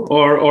 Yep.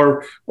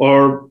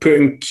 Or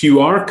putting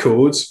QR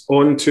codes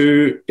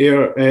onto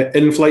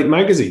in-flight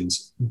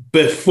magazines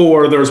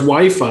before there's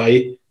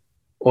Wi-Fi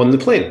on the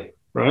plane,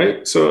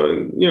 right?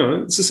 So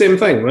it's the same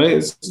thing, right?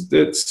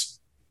 It's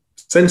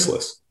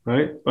senseless,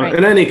 right?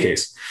 In any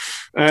case,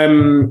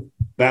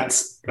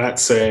 that's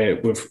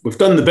we've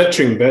done the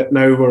bitching bit.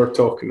 Now we're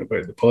talking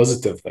about the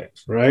positive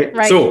things, right?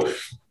 So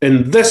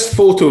in this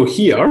photo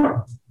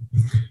here,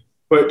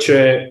 which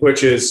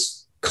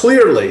is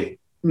clearly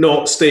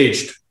not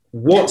staged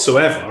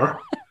whatsoever,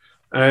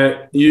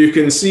 you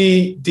can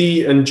see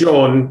Dee and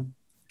John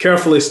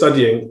carefully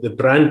studying the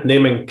brand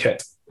naming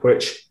kit,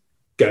 which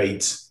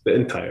guides the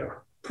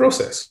entire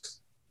process,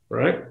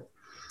 right?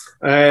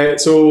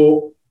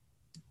 So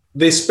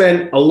they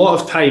spent a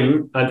lot of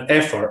time and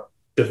effort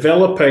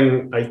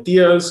developing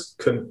ideas,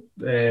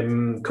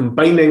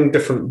 combining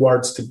different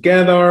words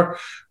together,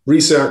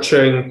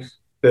 researching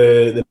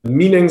the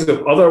meanings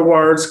of other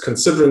words,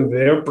 considering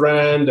their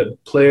brand and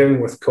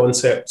playing with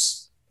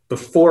concepts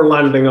before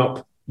landing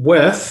up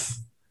with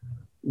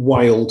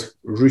wild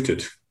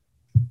rooted,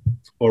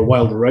 or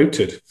wild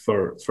routed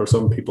for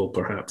some people,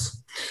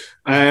 perhaps.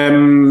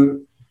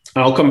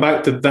 I'll come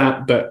back to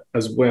that bit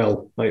as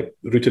well, like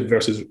rooted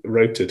versus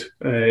routed,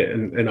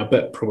 in a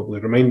bit, probably.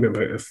 Remind me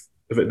about if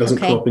it doesn't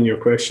come up in your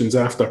questions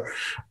after.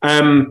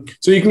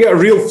 So you can get a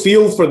real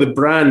feel for the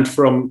brand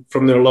from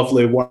their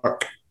lovely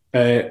work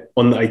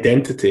on the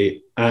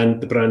identity and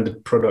the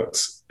branded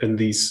products in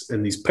these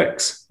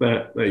pics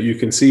that you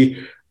can see.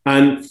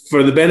 And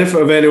for the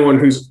benefit of anyone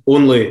who's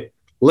only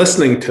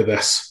listening to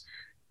this,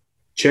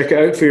 check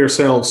it out for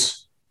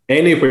yourselves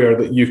anywhere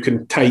that you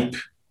can type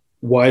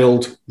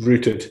wild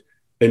rooted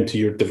into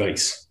your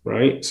device,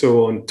 right?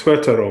 So on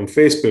Twitter, on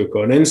Facebook,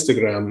 on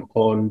Instagram,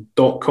 on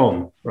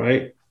 .com,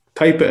 right?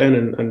 Type it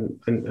in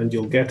and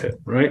you'll get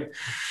it, right?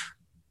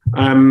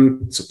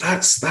 So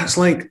that's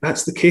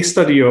the case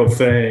study of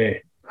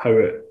how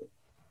it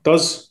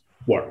does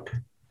work.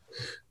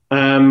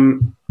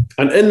 And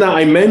in that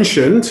I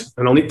mentioned,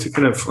 and I'll need to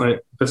kind of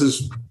this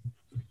is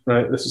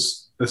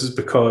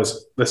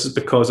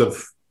because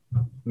of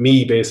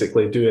me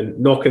basically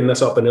knocking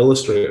this up in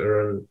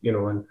Illustrator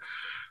and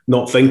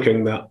not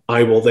thinking that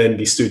I will then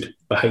be stood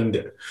behind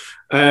it.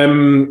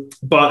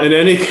 But in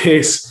any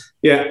case,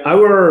 yeah,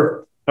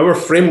 our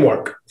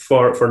framework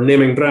for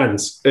naming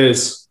brands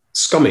is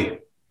Scummy.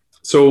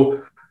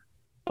 So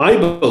I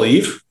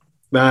believe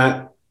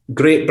that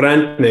great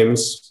brand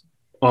names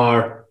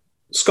are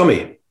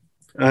scummy.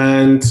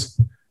 And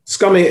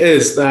scummy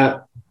is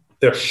that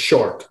they're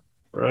short,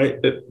 right?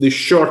 The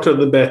shorter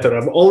the better.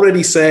 I've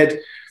already said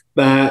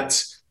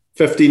that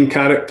 15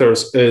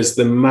 characters is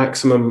the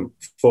maximum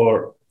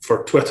for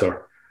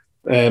Twitter.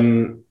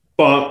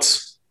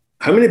 But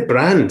how many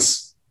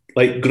brands,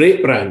 like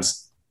great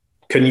brands,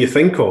 can you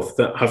think of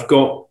that have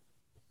got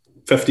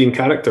 15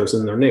 characters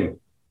in their name?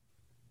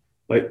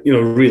 Like,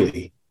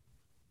 really?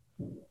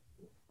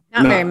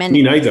 Not very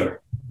many.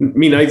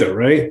 Me neither,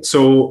 right?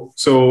 So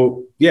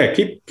yeah,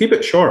 keep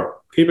it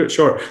short. Keep it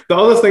short. The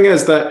other thing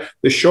is that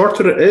the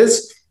shorter it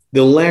is,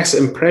 the less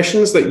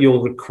impressions that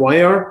you'll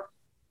require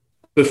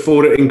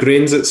before it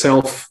ingrains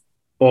itself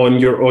on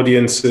your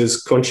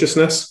audience's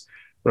consciousness,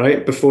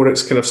 right? Before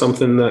it's kind of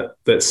something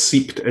that's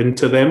seeped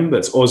into them,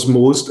 that's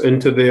osmosed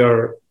into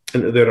their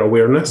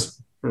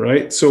awareness,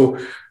 right? So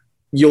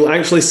you'll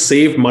actually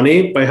save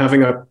money by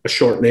having a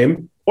short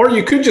name, or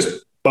you could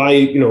just buy,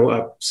 a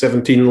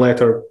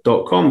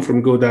 17letter.com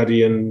from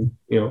GoDaddy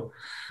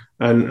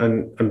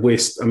and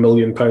waste £1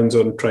 million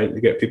on trying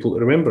to get people to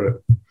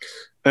remember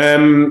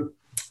it.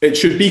 It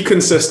should be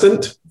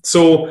consistent.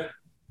 So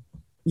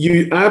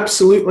you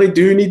absolutely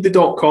do need the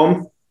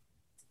 .com.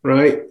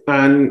 right?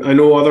 And I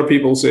know other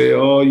people say,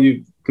 oh,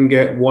 you can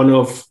get one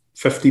of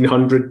 1,500 people say, oh, you can get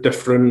one of 1,500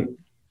 different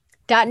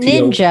dot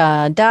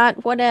ninja,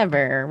 dot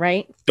whatever,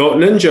 right? Dot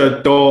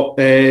ninja, dot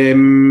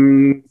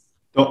XYZ,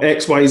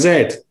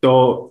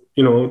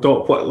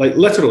 dot what, like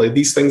literally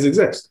these things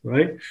exist,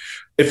 right?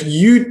 If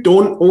you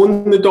don't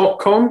own the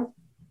 .com,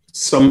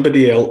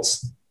 somebody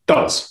else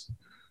does,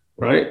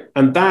 right?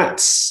 And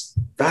that's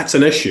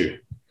an issue,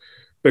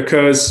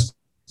 because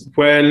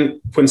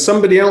when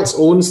somebody else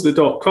owns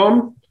the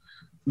 .com,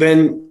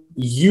 then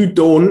you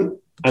don't,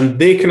 and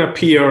they can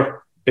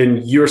appear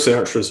in your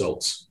search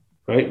results,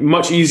 right?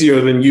 Much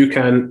easier than you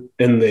can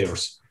in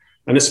theirs.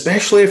 And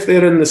especially if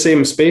they're in the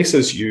same space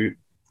as you,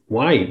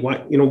 why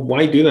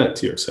do that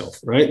to yourself,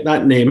 right?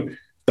 That name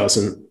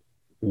doesn't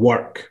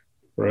work,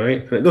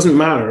 right? And it doesn't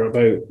matter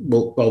about,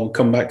 we'll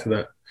come back to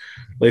that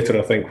later,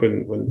 I think,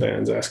 when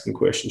Diane's asking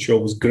questions. She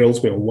always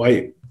grills me on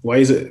why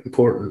is it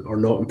important or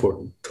not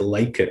important to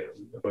like it,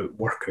 about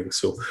working.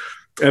 So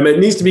it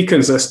needs to be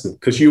consistent,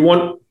 because you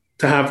want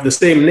to have the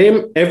same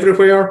name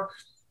everywhere.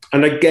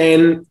 And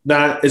again,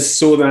 that is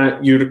so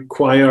that you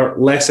require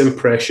less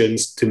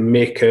impressions to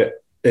make it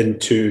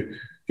into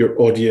your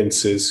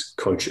audience's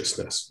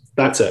consciousness.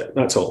 That's it.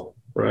 That's all,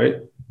 right?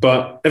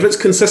 But if it's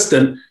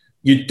consistent,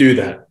 you do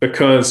that,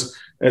 because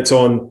it's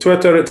on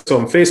Twitter, it's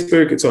on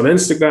Facebook, it's on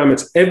Instagram,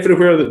 it's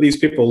everywhere that these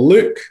people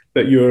look,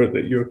 that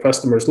your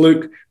customers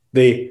look.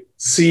 They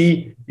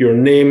see your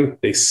name,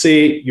 they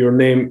say your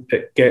name,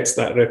 it gets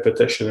that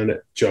repetition, and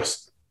it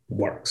just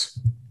works.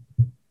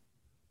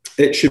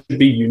 It should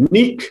be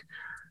unique,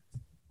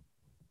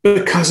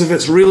 because if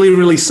it's really,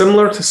 really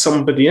similar to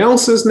somebody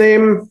else's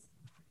name,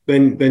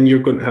 then you're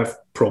going to have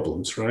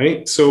problems,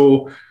 right?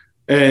 So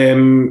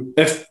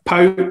if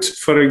Pout,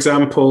 for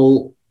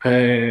example,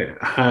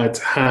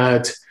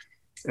 had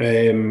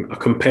a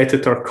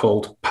competitor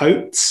called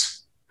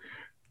Pouts,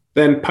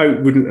 then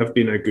Pout wouldn't have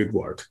been a good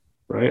word,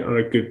 right? Or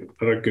a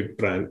good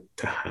brand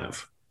to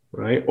have,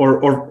 right?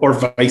 Or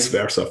vice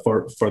versa,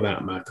 for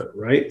that matter,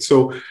 right?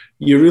 So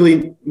you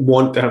really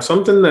want to have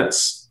something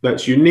that's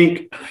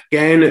unique.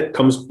 Again, it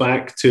comes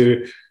back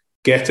to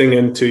getting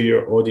into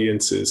your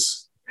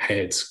audience's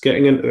heads,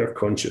 getting into their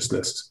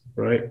consciousness,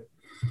 right?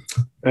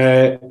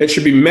 It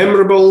should be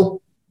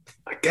memorable.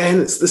 Again,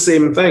 it's the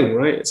same thing,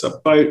 right? It's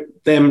about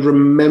them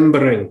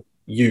remembering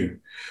you.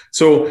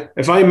 So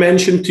if I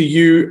mention to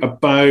you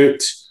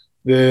about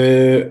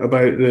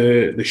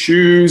the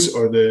shoes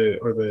or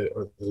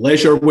the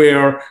leisure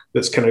wear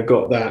that's kind of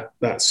got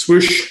that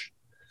swoosh,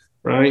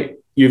 right?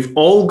 You've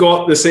all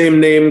got the same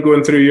name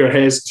going through your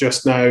heads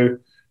just now,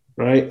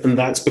 right? And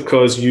that's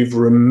because you've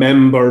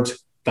remembered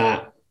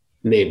that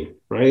name,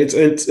 right?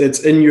 It's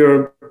in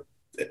your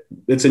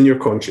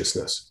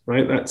consciousness,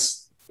 right?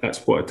 That's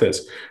what it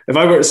is. If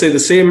I were to say the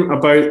same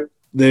about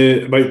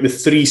the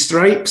three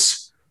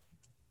stripes,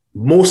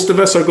 most of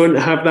us are going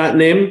to have that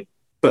name,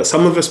 but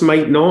some of us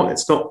might not.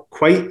 It's not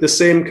quite the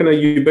same kind of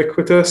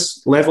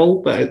ubiquitous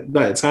level that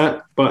it's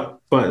at, but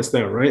it's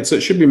there, right? So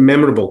it should be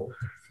memorable.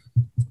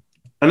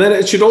 And then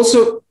it should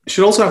also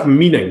have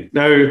meaning.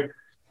 Now,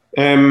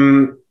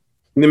 the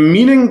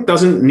meaning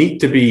doesn't need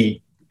to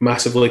be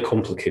massively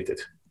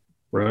complicated,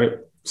 right?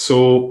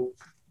 So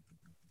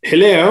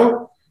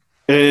Hilaire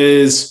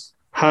is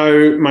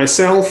how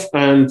myself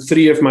and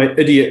three of my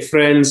idiot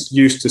friends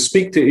used to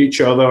speak to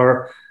each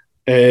other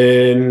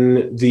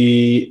in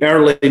the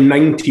early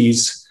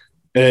 90s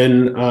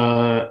in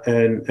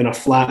a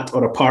flat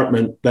or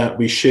apartment that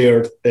we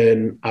shared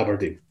in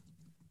Aberdeen,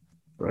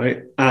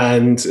 right?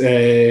 And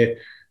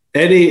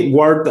any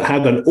word that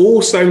had an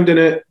O sound in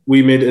it,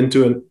 we made it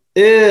into an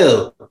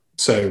ill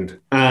sound,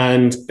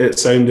 and it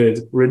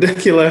sounded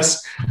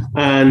ridiculous,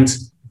 but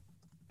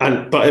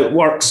it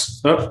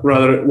works.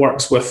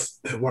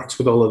 It works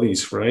with all of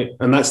these, right?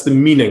 And that's the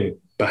meaning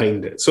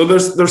behind it. So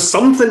there's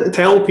something to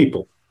tell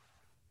people,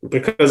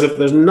 because if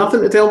there's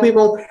nothing to tell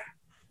people,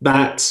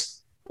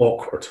 that's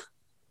awkward,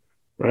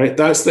 right?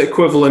 That's the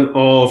equivalent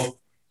of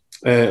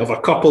a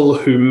couple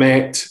who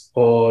met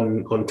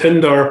on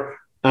Tinder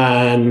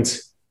and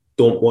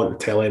don't want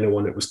to tell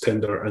anyone it was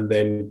Tinder, and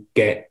then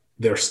get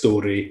their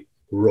story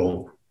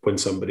wrong when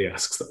somebody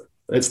asks them.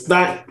 It's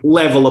that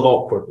level of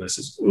awkwardness.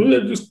 It's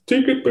just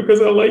take it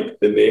because I like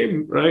the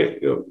name, right?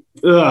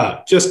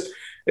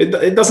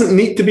 It doesn't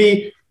need to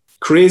be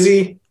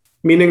crazy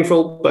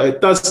meaningful,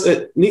 but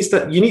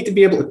you need to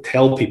be able to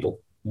tell people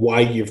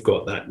why you've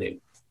got that name,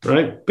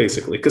 right?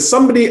 Basically, because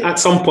somebody at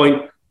some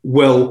point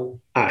will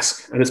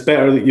ask, and it's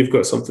better that you've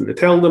got something to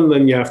tell them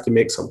than you have to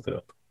make something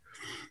up.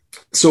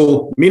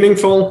 So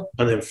meaningful,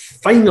 and then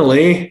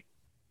finally,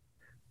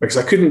 because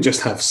I couldn't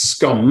just have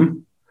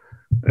scum,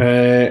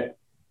 it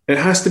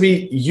has to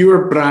be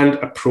your brand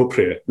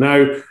appropriate.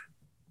 Now,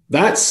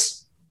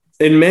 that's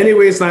in many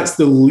ways that's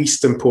the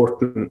least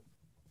important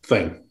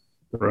thing,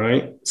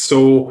 right?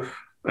 So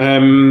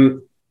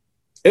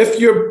if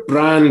your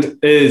brand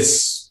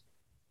is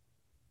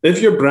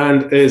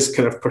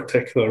kind of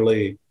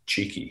particularly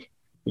cheeky,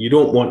 you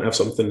don't want to have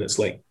something that's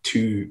like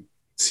too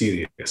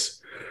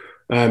serious.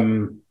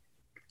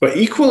 But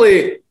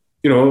equally,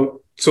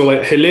 so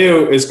like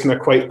Hileo is kind of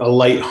quite a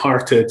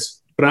light-hearted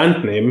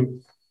brand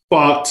name,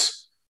 but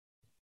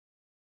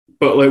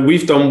like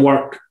we've done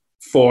work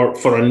for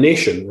a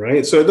nation,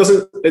 right? So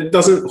it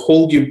doesn't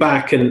hold you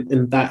back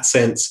in that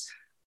sense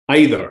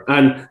either.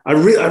 And I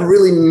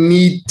really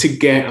need to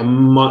get a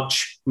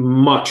much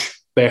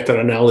better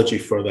analogy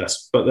for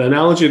this. But the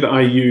analogy that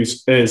I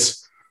use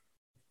is,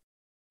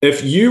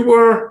 if you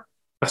were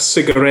a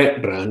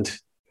cigarette brand,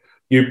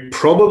 you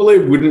probably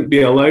wouldn't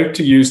be allowed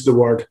to use the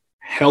word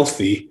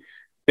healthy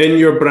in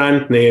your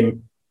brand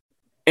name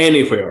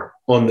anywhere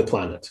on the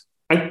planet.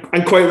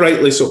 And quite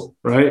rightly so,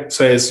 right?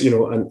 Says,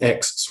 an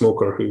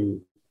ex-smoker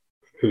who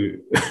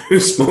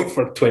smoked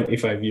for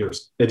 25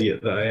 years.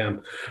 Idiot that I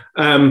am.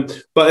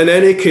 But in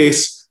any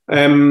case,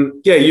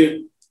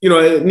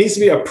 it needs to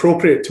be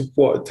appropriate to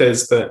what it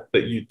is that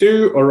you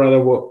do, or rather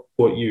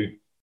what you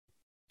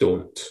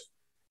don't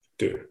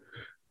do.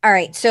 All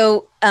right.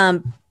 So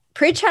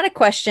Pridge had a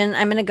question.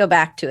 I'm going to go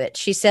back to it.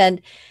 She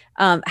said,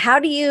 how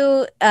do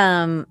you,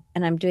 and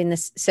I'm doing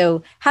this,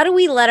 so how do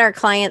we let our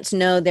clients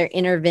know their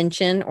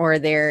intervention or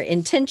their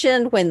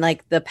intention when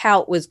like the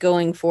pout was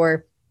going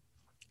for,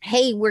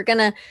 hey, we're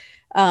going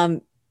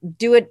to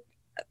do it,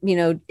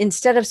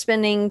 instead of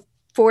spending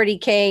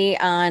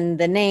 $40K on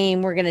the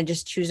name, we're going to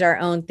just choose our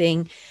own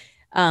thing.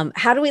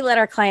 How do we let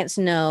our clients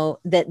know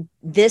that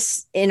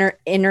this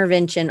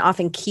intervention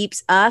often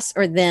keeps us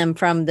or them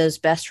from those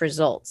best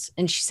results?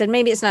 And she said,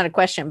 maybe it's not a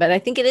question, but I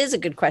think it is a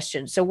good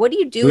question. So what do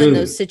you do in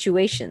those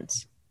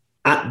situations?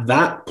 At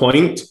that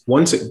point,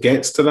 once it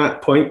gets to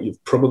that point,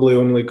 you've probably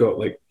only got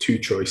like two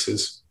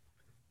choices.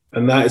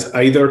 And that is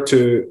either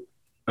to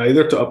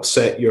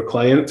upset your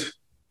client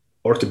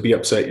or to be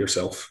upset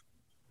yourself.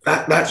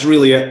 That's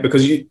really it.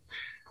 Because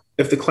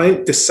if the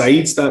client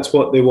decides that's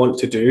what they want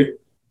to do,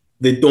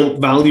 they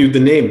don't value the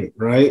name,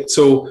 right?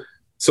 So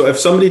if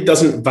somebody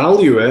doesn't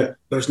value it,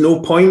 there's no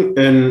point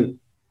in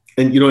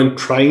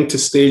trying to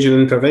stage an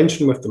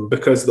intervention with them,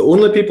 because the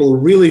only people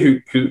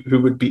really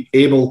who would be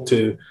able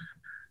to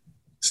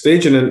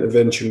stage an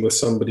intervention with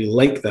somebody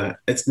like that,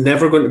 it's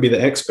never going to be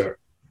the expert,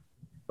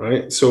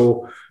 right?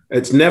 So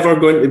it's never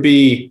going to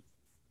be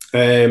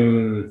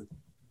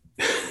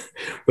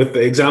with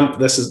the example.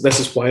 This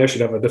is why I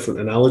should have a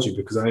different analogy,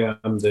 because I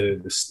am the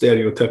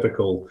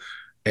stereotypical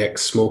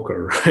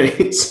ex-smoker,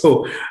 right?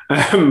 So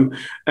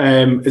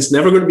it's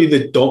never going to be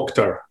the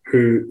doctor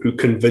who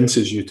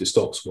convinces you to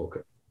stop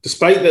smoking,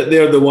 despite that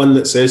they're the one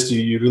that says to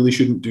you, you really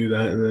shouldn't do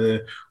that.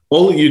 And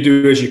all that you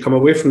do is you come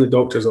away from the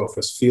doctor's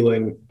office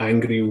feeling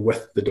angry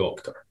with the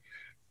doctor,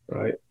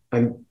 right?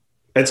 And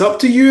it's up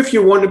to you if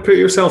you want to put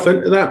yourself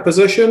into that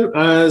position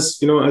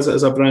as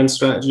a brand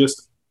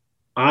strategist.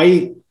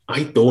 I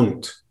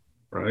don't,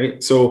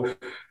 right? So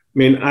I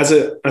mean, as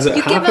it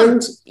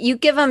happens, you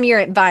give them your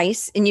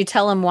advice and you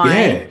tell them why.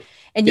 Yeah.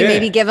 And you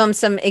maybe give them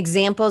some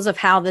examples of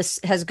how this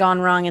has gone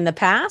wrong in the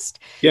past.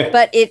 Yeah.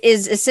 But it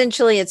is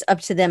essentially, it's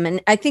up to them.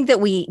 And I think that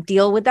we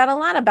deal with that a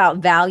lot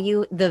about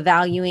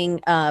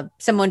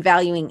someone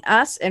valuing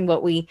us and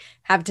what we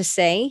have to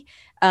say,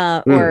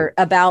 or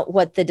about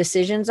what the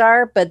decisions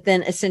are. But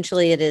then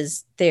essentially it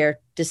is their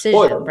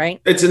decision, right?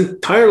 It's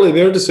entirely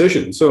their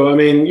decision. So, I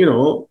mean,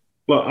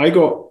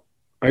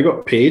 I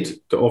got paid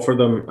to offer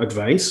them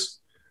advice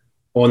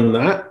on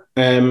that.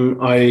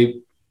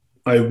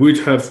 I would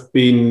have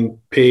been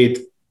paid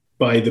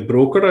by the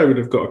broker. I would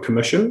have got a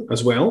commission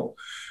as well.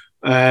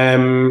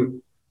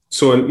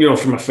 So,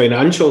 from a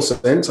financial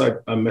sense,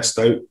 I missed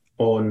out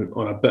on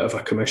a bit of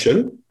a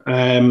commission.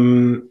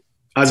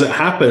 As it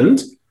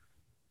happened,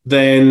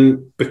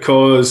 then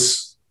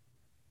because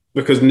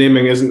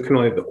naming isn't kind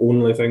of like the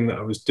only thing that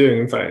I was doing.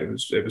 In fact,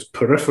 it was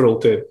peripheral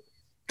to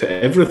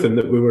everything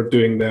that we were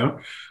doing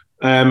there.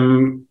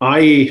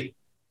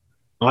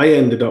 I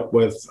ended up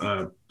with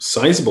a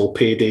sizable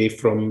payday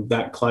from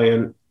that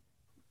client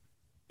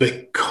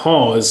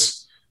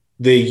because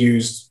they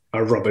used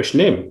a rubbish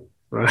name,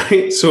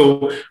 right?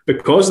 So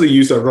because they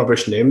used a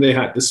rubbish name, they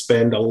had to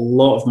spend a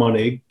lot of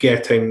money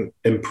getting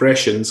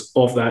impressions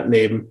of that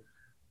name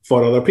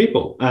for other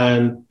people.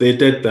 And they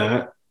did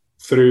that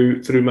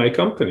through my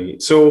company.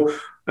 So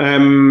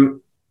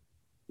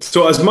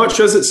as much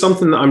as it's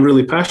something that I'm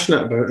really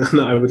passionate about and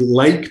that I would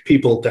like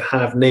people to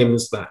have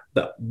names that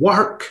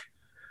work,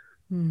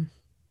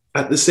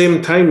 at the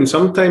same time,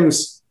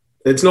 sometimes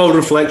it's not a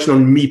reflection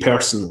on me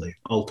personally,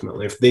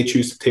 ultimately, if they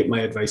choose to take my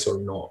advice or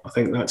not. I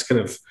think that's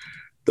kind of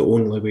the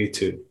only way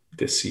to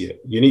see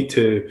it. You need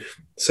to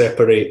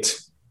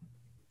separate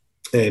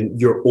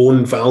your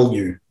own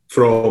value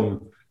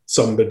from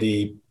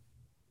somebody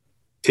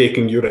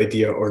taking your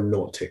idea or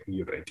not taking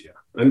your idea,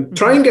 and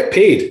try and get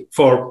paid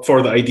for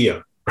the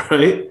idea,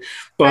 right?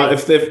 But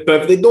if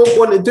they don't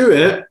want to do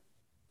it,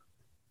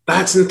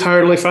 that's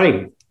entirely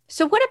fine.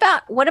 So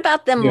what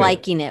about them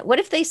liking it? What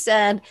if they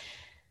said,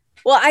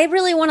 well, I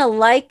really want to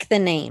like the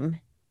name.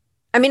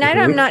 I mean,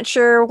 I'm not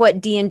sure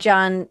what Dee and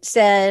John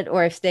said,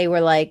 or if they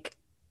were like,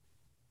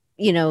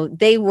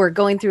 they were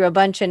going through a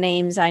bunch of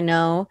names, I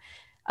know.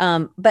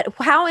 But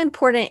how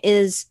important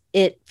is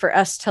it for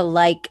us to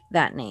like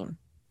that name?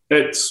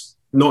 It's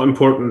not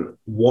important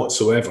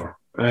whatsoever.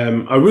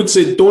 I would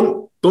say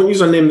don't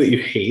use a name that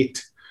you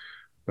hate,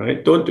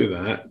 right? Don't do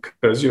that,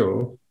 because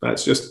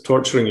that's just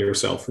torturing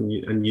yourself, and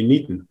you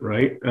needn't,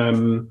 right?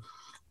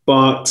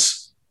 But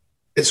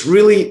it's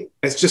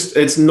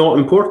not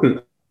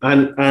important,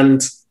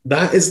 and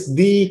that is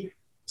the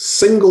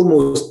single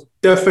most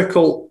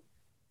difficult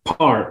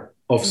part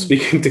of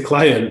speaking to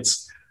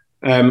clients,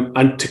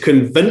 and to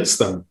convince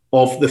them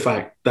of the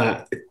fact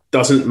that it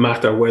doesn't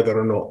matter whether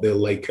or not they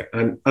like it.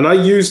 And I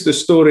use the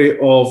story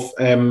of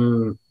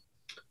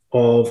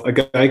a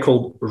guy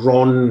called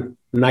Ron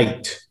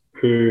Knight,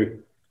 who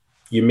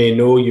you may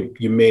know,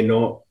 you may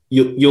not.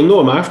 You'll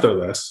know him after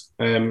this.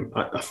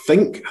 I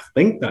think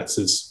that's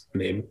his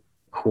name.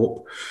 I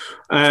hope.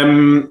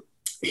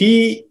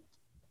 He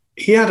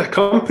had a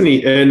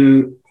company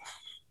in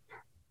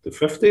the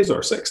 50s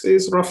or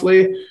 60s,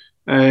 roughly,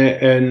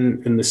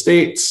 in the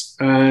States,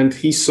 and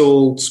he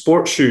sold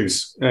sports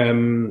shoes,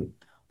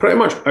 pretty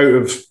much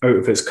out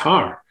of his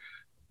car.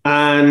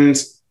 And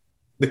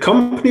the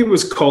company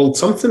was called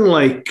something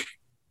like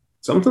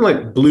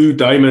Blue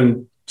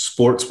Diamond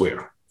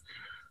Sportswear,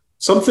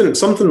 something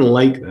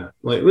like that,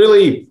 like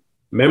really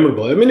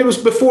memorable. I mean, it was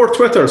before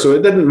Twitter, so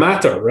it didn't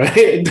matter, right?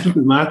 It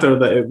didn't matter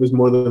that it was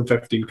more than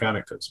 15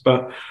 characters.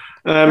 But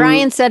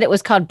Brian said it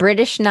was called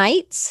British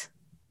Knights,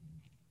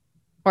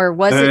 or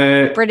was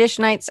it British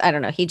Knights? I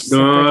don't know. He just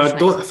no, I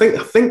don't. I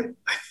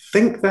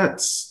think that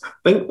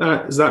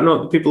is that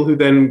not the people who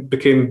then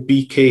became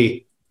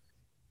BK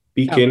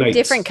Knights?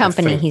 Different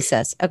company, he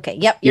says. Okay,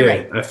 yep, you're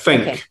right. I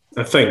think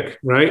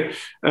right.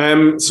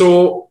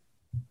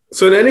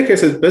 So in any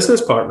case, his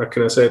business partner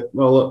kind of said,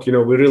 "Well, look,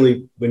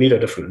 we need a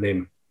different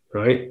name,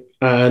 right?"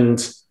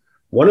 And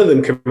one of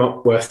them came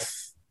up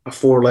with a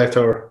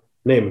 4-letter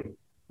name,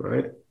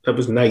 right? That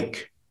was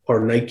Nike or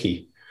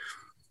Nike,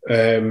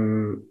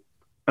 and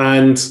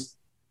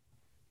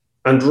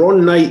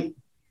Ron Knight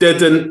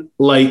didn't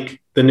like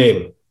the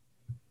name,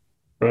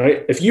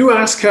 right? If you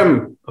ask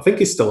him, I think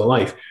he's still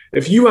alive.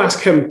 If you ask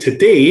him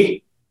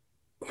today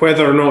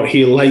whether or not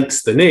he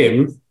likes the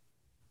name,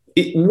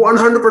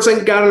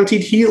 100%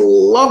 guaranteed he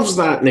loves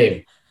that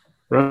name,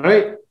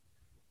 right?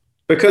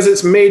 Because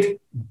it's made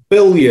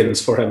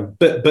billions for him,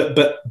 but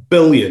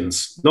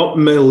billions, not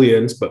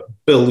millions, but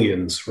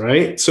billions,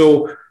 right?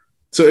 So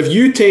if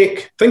you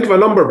think of a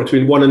number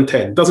between 1 and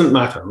 10, doesn't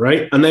matter,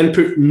 right? And then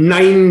put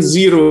 9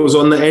 zeros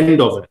on the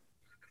end of it.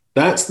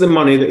 That's the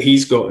money that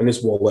he's got in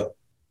his wallet.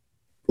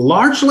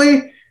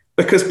 Largely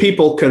because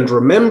people can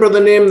remember the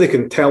name, they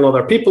can tell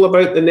other people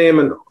about the name,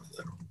 and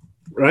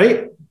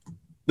right?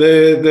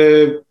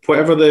 The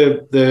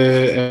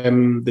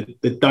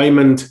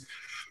diamond,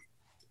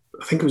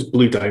 I think it was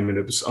Blue Diamond.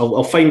 It was.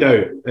 I'll find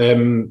out.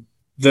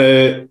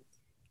 That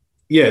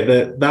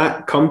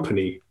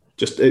company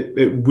just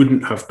it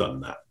wouldn't have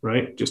done that,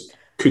 right? Just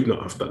could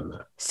not have done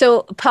that.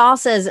 So Paul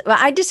says, well,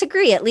 I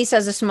disagree, at least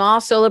as a small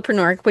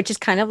solopreneur, which is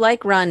kind of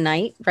like Ron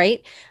Knight,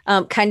 right?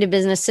 Kind of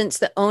business. Since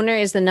the owner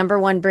is the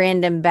 #1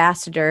 brand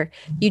ambassador,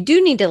 you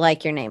do need to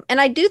like your name. And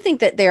I do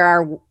think that there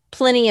are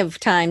plenty of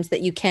times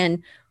that you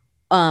can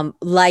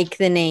like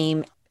the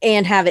name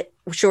and have it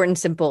short and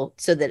simple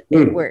so that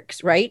it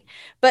works, right?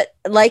 But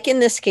like in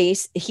this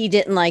case, he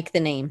didn't like the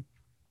name.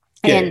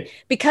 Yeah. And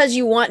because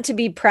you want to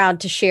be proud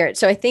to share it.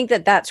 So I think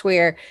that that's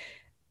where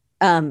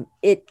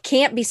it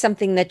can't be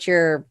something that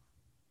you're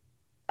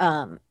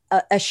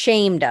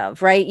ashamed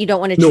of, right? You don't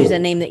want to choose a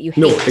name that you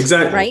hate. No,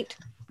 exactly. Right?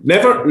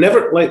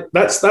 Never like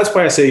that's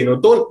why I say,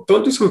 don't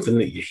do something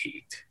that you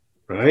hate,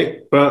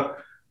 right? But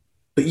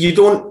you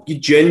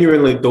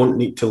genuinely don't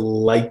need to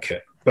like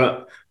it.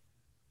 But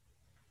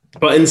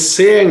in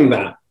saying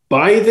that,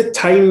 by the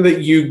time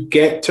that you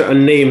get to a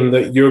name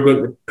that you're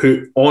going to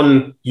put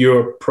on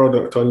your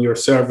product, on your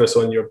service,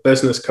 on your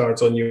business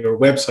cards, on your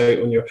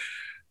website, on your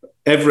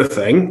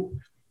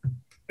everything,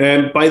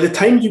 by the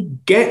time you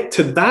get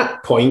to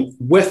that point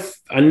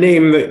with a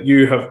name that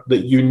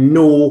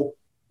you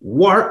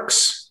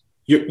works,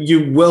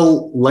 you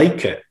will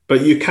like it.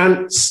 But you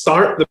can't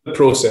start the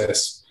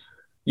process.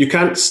 You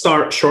can't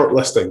start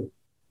shortlisting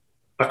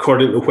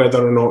according to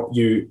whether or not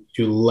you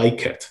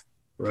like it,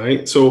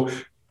 right? So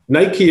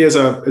Nike is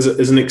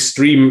an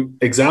extreme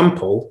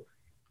example,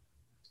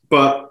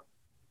 but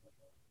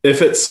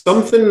if it's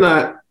something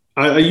that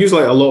I use,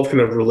 like a lot of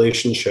kind of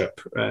relationship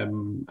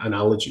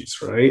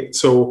analogies, right?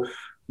 So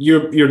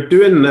you're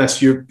doing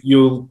this,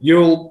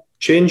 you'll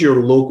change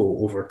your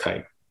logo over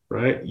time,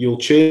 right? You'll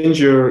change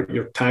your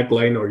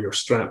tagline or your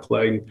strap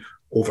line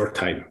over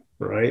time,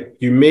 right?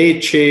 You may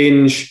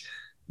change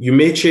your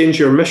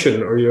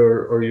mission or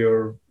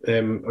your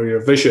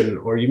vision,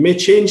 or you may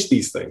change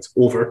these things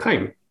over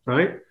time,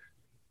 right?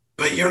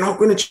 But you're not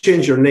going to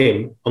change your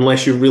name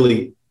unless you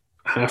really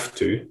have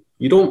to.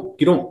 You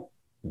don't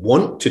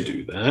want to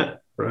do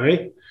that,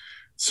 right?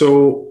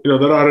 So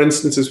there are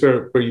instances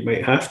where you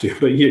might have to,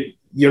 but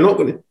you're not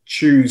going to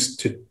choose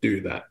to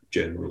do that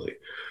generally.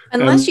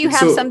 Unless you have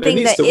So it something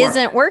needs that to work.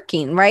 isn't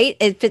working, right?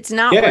 If it's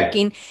not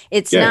working,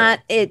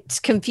 it's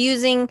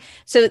confusing.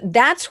 So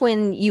that's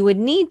when you would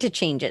need to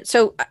change it.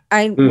 So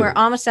we're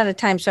almost out of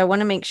time. So I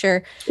want to make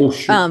sure. Oh,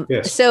 shoot.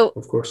 Yes, so,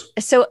 of course.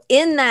 So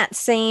in that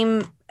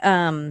same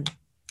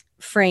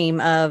frame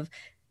of,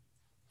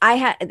 I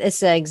had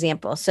this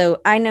example.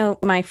 So I know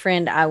my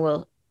friend, I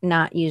will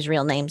not use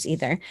real names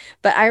either,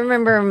 but I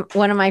remember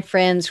one of my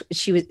friends,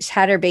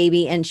 had her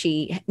baby and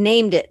she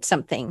named it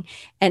something.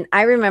 And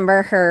I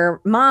remember her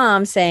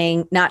mom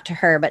saying, not to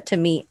her, but to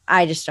me,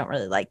 I just don't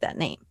really like that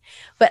name.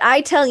 But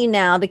I tell you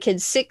now, the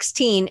kid's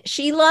 16,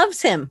 she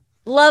loves him,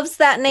 loves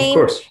that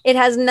name. It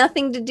has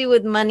nothing to do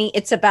with money.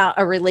 It's about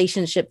a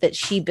relationship that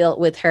she built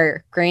with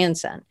her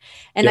grandson.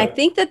 And I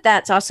think that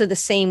that's also the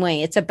same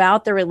way. It's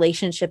about the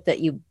relationship that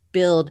you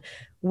build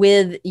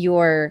with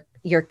your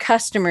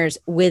customers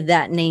with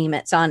that name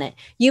that's on it.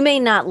 You may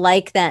not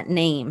like that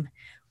name,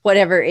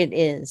 whatever it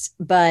is,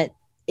 but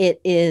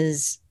it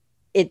is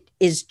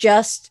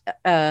just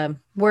a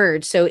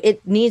word. So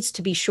it needs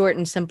to be short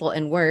and simple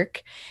and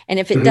work. And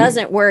if it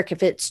doesn't work,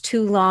 if it's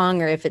too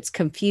long or if it's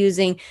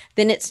confusing,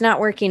 then it's not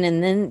working.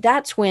 And then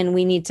that's when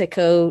we need to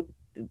go.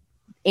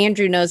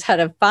 Andrew knows how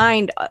to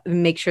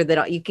make sure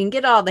that you can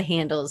get all the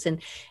handles and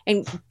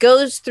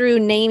goes through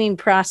naming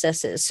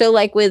processes. So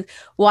like with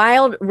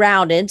wild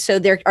routed, so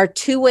there are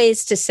two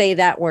ways to say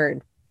that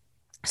word.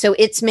 So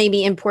it's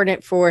maybe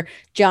important for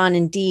John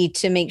and Dee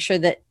to make sure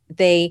that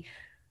they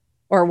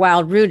are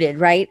wild rooted,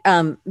 right?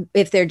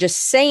 If they're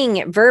just saying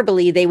it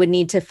verbally, they would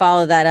need to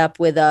follow that up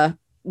with a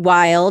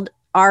wild,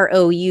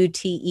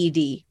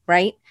 ROUTED,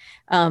 right?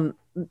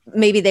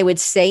 Maybe they would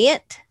say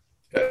it.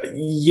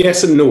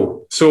 Yes and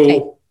no.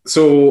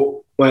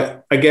 So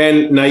like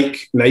again,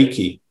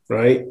 Nike,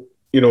 right?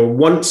 You know,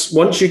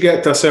 once you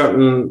get to a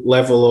certain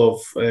level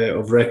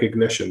of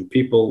recognition,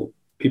 people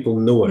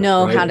know it.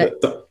 Know right? how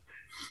to.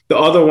 The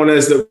other one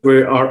is that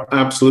we are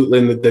absolutely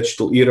in the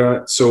digital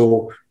era.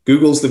 So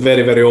Google's the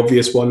very, very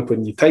obvious one.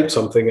 When you type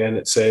something in,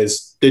 it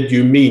says, "Did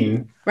you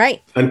mean?"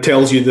 Right. And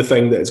tells you the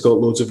thing that it's got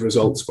loads of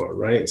results for,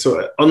 right?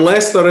 So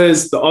unless there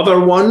is the other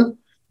one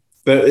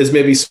that is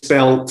maybe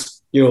spelled,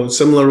 you know,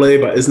 similarly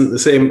but isn't the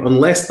same,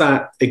 unless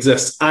that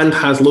exists and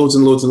has loads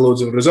and loads and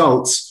loads of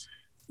results,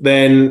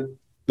 then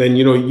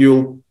you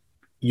know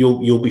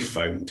you'll be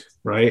found,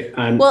 right?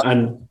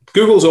 And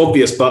Google's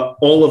obvious, but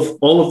all of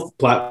the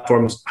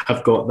platforms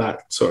have got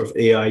that sort of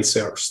AI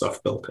search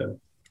stuff built in.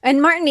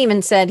 And Martin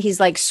even said, he's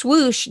like,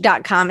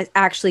 swoosh.com, it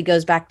actually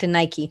goes back to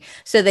Nike.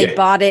 So they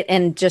bought it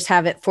and just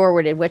have it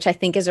forwarded, which I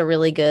think is a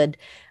really good,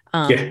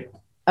 Jacob,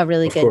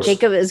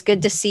 it's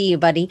good to see you,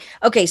 buddy.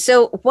 Okay.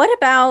 So what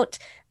about,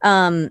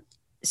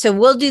 so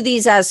we'll do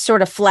these as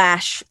sort of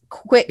flash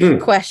quick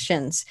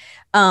questions.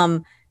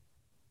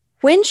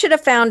 When should a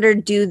founder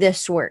do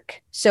this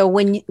work? So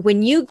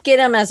when you get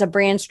them as a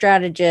brand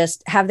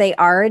strategist, have they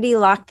already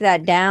locked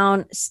that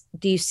down?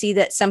 Do you see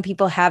that some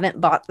people haven't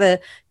bought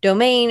the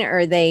domain,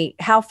 or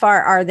how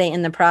far are they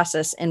in the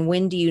process? And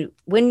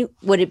when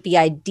would it be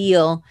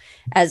ideal?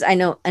 As I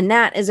know,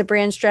 Anat is a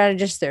brand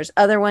strategist. There's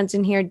other ones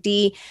in here,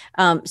 Dee.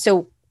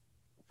 So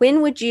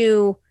when would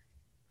you?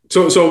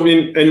 So I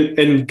mean,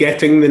 in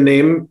getting the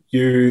name,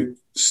 you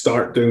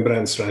start doing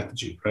brand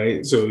strategy,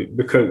 right? So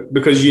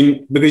because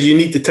you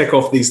need to tick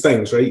off these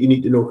things, right? You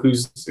need to know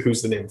who's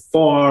the name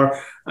for,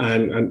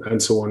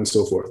 and so on and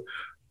so forth.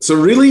 So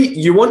really,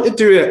 you want to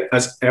do it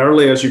as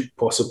early as you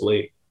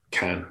possibly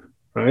can,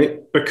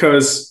 right?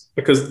 Because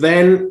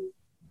then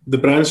the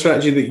brand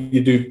strategy that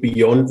you do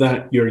beyond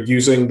that, you're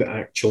using the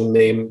actual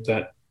name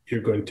that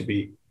you're going to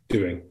be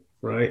doing,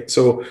 right?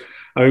 So,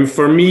 I mean,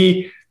 for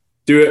me,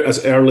 do it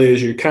as early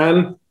as you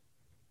can.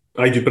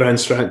 I do brand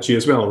strategy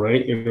as well,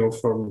 right? You know,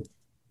 from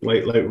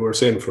like we were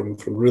saying, from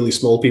really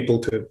small people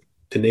to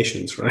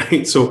nations,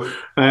 right? So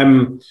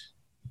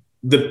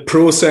the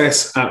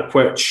process at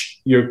which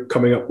you're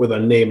coming up with a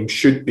name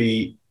should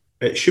be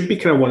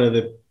kind of one of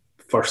the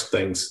first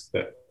things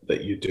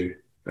that you do.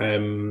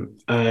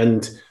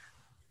 And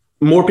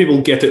more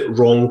people get it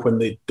wrong when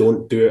they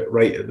don't do it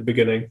right at the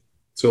beginning.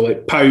 So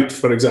like Pout,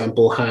 for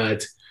example,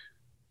 had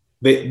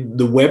the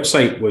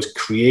website was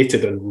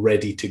created and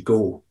ready to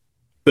go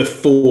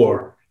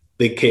before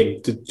they came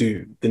to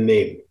do the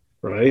name,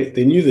 right?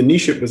 They knew the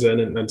niche it was in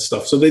and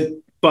stuff. So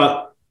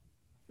but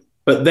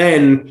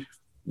then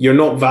you're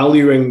not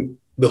valuing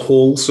the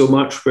whole so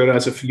much.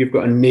 Whereas if you've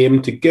got a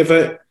name to give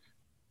it,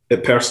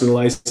 it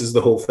personalizes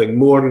the whole thing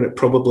more, and it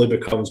probably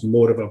becomes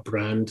more of a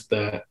brand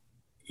that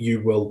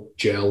you will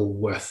gel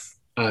with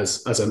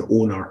as an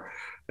owner,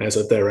 as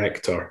a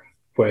director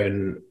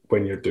when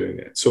you're doing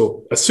it.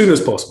 So as soon as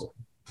possible.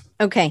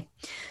 Okay.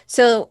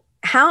 So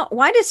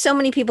why do so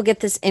many people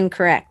get this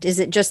incorrect? Is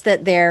it just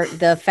that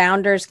the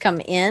founders come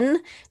in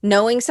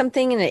knowing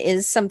something and it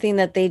is something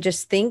that they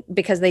just think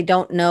because they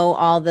don't know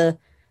all the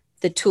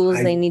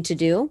tools they need to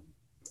do?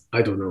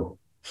 I don't know.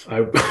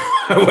 I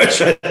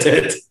wish I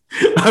did.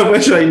 I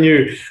wish I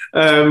knew.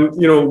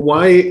 You know,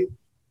 why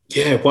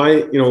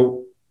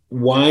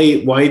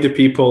do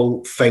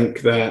people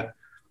think that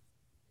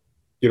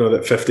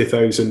that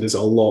 50,000 is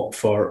a lot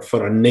for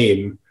a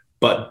name,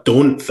 but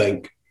don't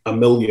think 1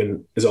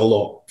 million is a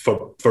lot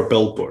for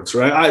billboards,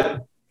 right?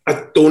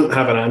 I don't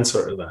have an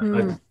answer to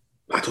that.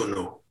 I don't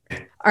know.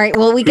 All right.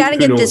 Well, we got to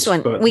get this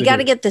one. We got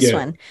to get this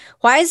one.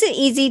 Why is it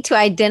easy to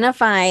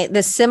identify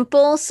the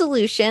simple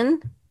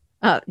solution?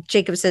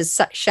 Jacob says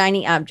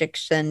shiny object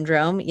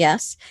syndrome.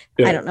 Yes.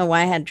 Yeah. I don't know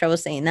why I had trouble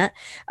saying that.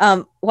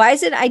 Why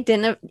is it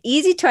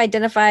easy to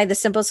identify the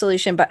simple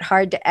solution, but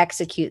hard to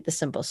execute the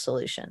simple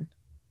solution?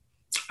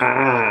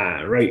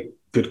 Right.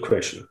 Good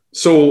question.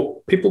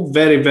 So people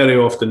very, very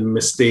often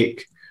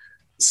mistake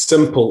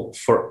simple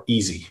for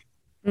easy,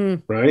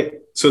 right?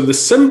 So the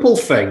simple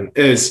thing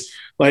is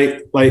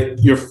like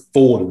your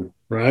phone,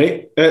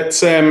 right? It's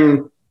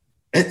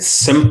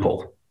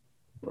simple,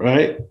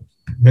 right?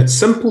 It's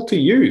simple to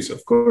use,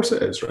 of course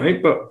it is,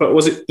 right? But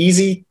was it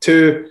easy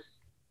to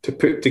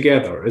put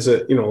together? Is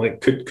it,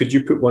 could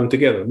you put one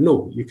together?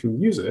 No, you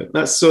can use it.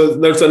 So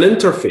there's an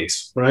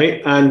interface,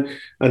 right? And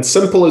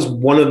simple is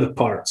one of the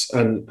parts,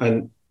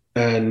 and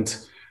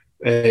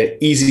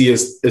easy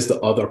is the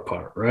other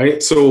part,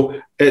 right?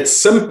 So it's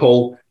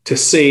simple to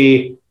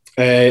say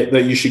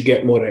that you should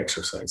get more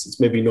exercise. It's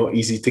maybe not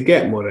easy to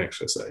get more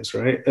exercise,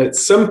 right?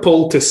 It's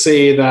simple to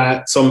say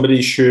that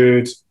somebody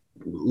should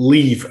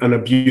leave an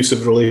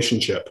abusive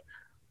relationship,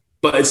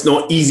 but it's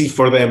not easy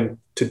for them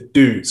to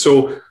do.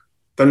 So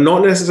they're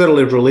not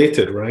necessarily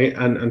related, right?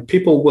 And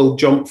people will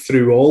jump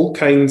through all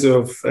kinds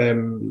of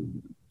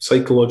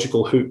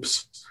psychological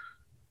hoops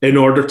in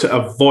order to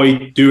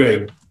avoid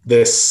doing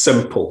this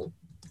simple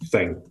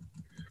thing.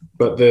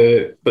 But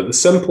the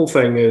simple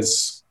thing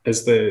is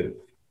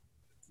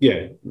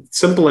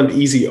simple and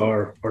easy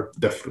are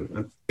different,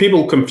 and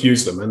people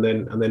confuse them and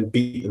then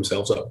beat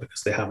themselves up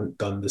because they haven't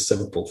done the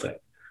simple thing.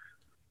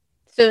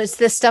 So it's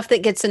the stuff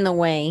that gets in the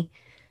way,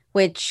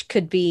 which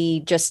could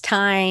be just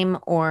time,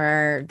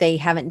 or they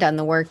haven't done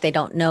the work. They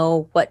don't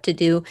know what to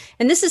do.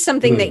 And this is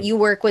something that you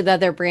work with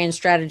other brand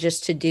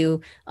strategists to do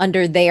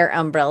under their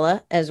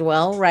umbrella as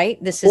well, right?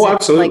 This is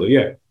absolutely.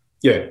 Yeah.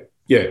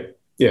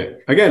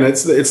 Again,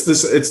 it's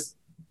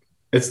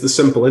the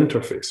simple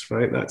interface,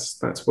 right?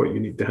 That's what you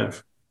need to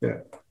have. Yeah.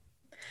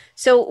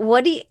 So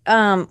what do you,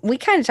 we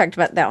kind of talked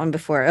about that one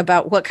before,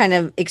 about what kind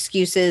of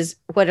excuses,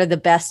 what are the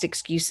best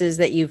excuses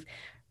that you've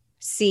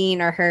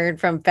seen or heard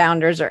from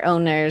founders or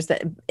owners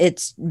that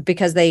it's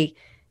because they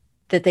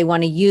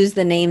want to use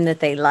the name that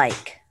they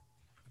like?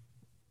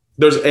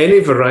 There's any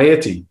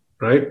variety,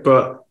 right?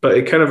 But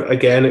it kind of,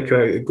 again,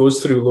 it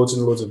goes through loads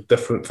and loads of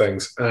different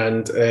things.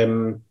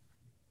 And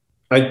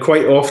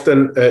quite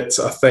often it's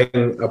a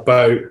thing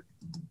about,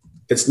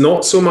 it's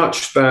not so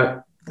much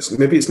that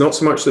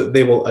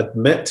they will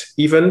admit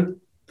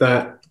even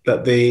that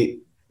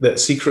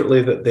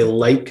secretly that they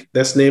like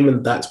this name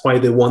and that's why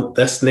they want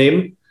this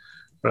name,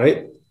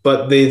 right?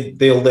 But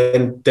they'll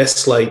then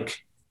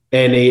dislike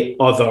any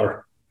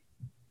other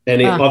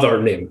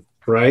name,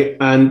 right?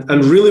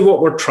 And really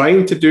what we're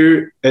trying to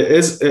do, it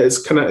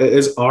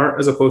is art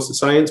as opposed to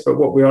science, but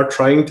what we are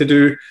trying to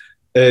do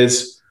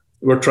is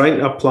we're trying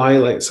to apply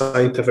like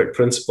scientific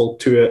principle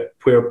to it,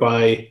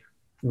 whereby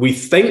we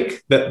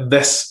think that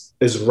this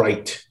is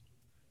right,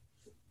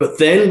 but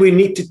then we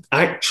need to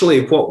actually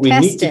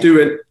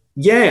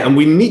and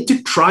we need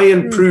to try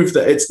and prove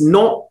that it's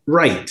not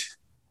right.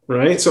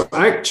 Right. So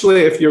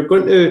actually, if you're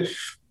going to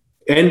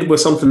end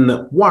with something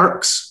that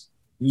works,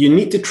 you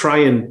need to try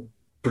and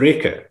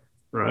break it.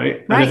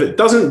 Right. And if it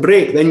doesn't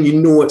break, then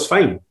it's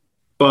fine.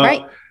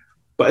 But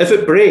if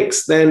it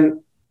breaks,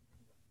 then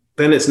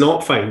it's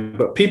not fine.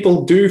 But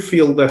people do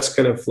feel this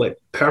kind of like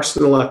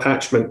personal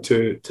attachment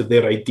to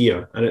their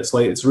idea. And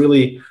it's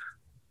really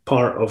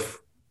part of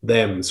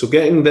them. So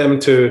getting them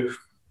to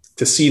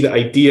see the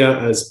idea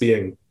as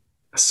being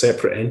a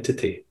separate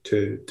entity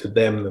to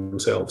them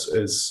themselves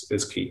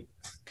is key.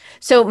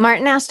 So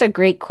Martin asked a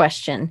great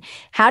question.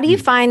 How do you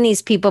find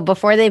these people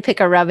before they pick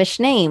a rubbish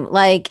name?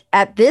 Like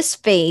at this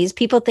phase,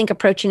 people think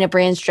approaching a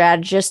brand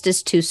strategist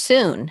is too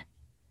soon.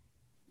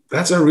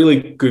 That's a really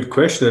good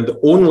question. And the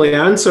only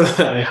answer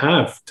that I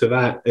have to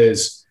that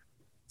is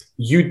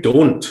you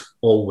don't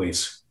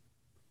always.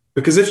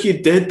 Because if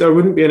you did, there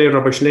wouldn't be any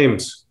rubbish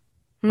names,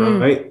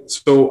 right?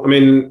 So, I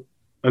mean,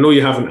 I know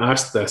you haven't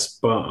asked this,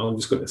 but I'm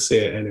just going to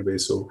say it anyway.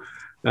 So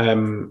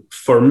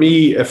for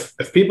me, if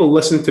people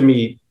listen to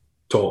me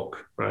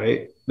talk,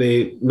 right,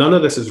 none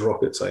of this is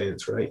rocket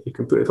science, right? You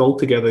can put it all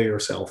together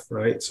yourself,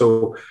 right?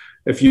 So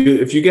if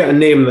you get a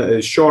name that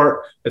is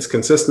short, it's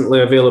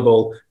consistently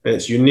available,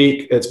 it's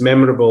unique, it's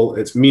memorable,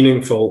 it's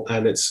meaningful,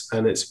 and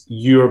it's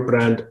your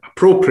brand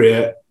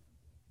appropriate,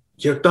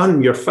 you're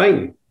done, you're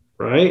fine,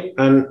 right?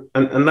 And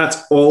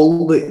that's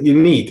all that you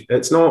need.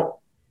 It's not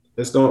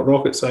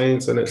rocket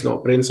science and it's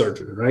not brain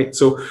surgery, right?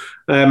 So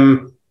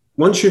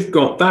once you've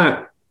got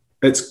that,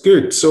 it's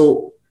good.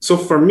 So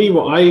for me,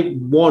 what I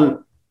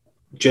want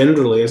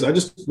generally is I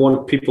just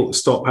want people to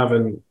stop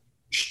having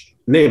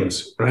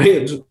names,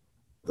 right?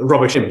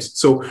 Rubbish names.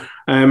 So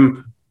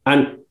and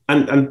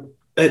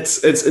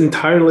it's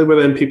entirely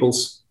within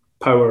people's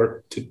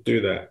power to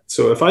do that.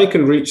 So if I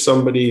can reach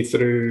somebody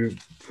through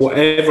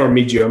whatever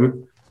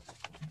medium,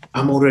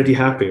 I'm already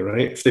happy,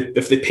 right?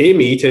 If they pay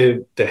me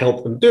to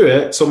help them do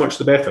it, so much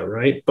the better,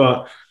 right?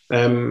 But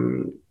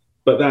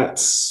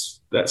that's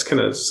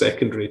kind of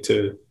secondary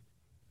to,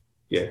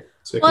 yeah.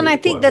 Well, and I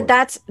think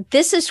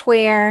this is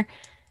where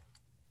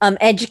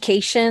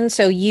education.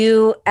 So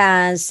you,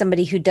 as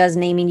somebody who does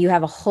naming, you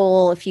have a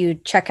whole, if you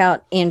check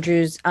out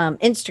Andrew's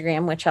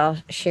Instagram, which I'll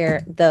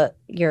share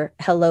your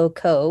Hello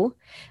Co.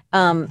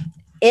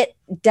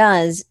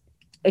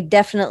 It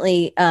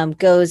definitely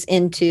goes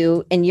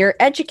into, and you're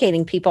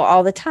educating people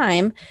all the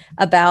time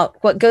about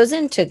what goes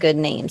into good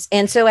names.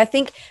 And so I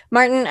think,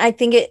 Martin,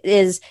 it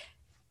is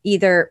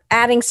either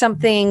adding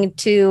something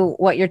to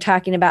what you're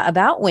talking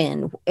about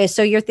when.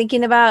 So you're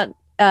thinking about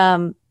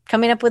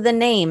coming up with a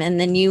name, and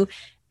then you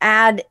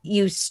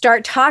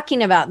start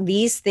talking about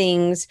these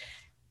things.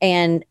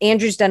 And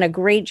Andrew's done a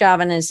great job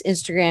on his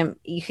Instagram.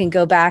 You can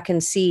go back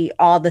and see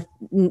all the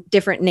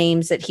different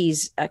names that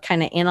he's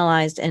kind of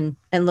analyzed and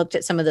looked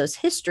at some of those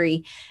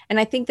history. And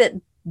I think that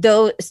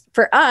though,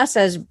 for us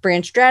as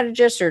brand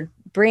strategists or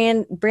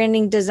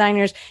branding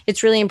designers,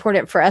 it's really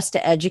important for us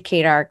to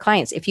educate our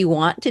clients. If you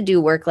want to do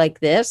work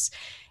like this,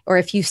 or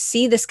if you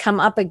see this come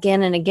up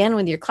again and again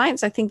with your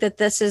clients, I think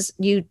that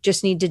you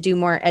just need to do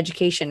more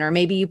education. Or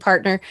maybe you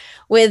partner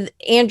with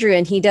Andrew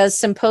and he does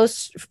some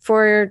posts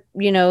for,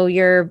 or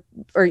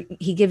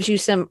he gives you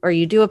some, or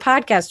you do a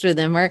podcast with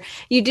him, or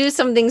you do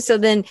something. So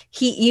then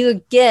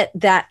you get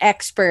that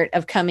expert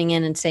of coming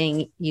in and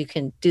saying, you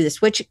can do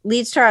this, which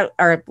leads to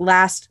our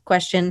last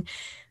question,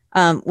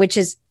 which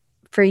is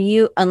for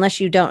you, unless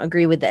you don't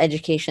agree with the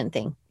education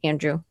thing,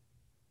 Andrew.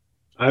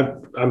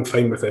 I'm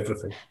fine with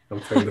everything.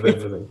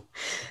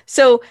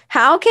 So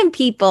how can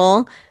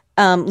people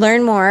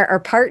learn more or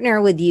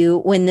partner with you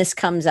when this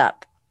comes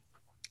up?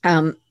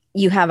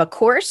 You have a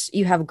course,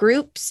 you have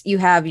groups, you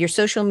have your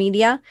social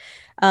media.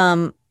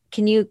 Can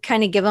you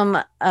kind of give them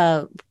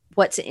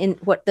what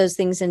those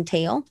things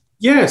entail?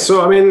 Yeah.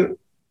 So,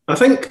 I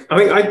think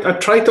I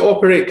try to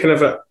operate kind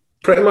of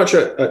pretty much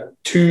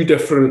at two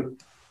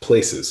different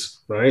places,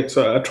 right?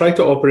 So I try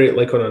to operate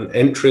like on an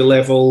entry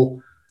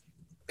level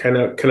kind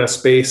of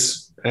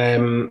space,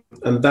 and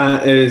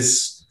that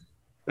is,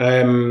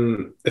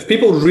 if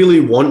people really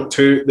want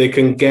to, they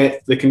can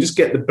just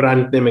get the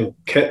brand naming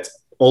kit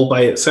all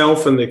by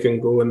itself, and they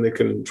can go and they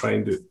can try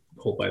and do it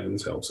all by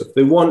themselves. If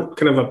they want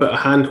kind of a bit of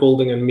hand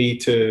holding and me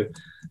to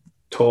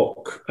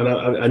talk, and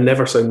I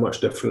never sound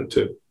much different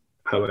to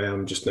how I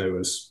am just now,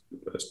 as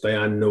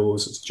Diane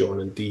knows, as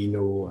John and Dee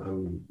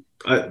know.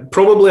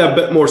 Probably a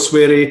bit more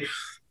sweary,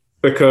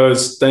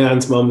 because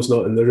Diane's mum's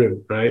not in the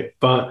room, right?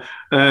 But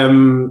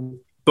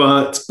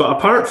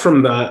apart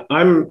from that,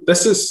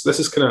 this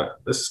is kind of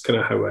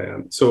how I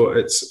am. So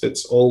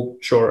it's all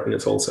short and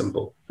it's all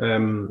simple.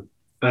 Yeah.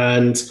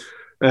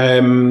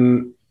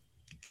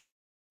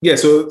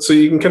 So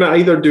you can kind of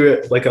either do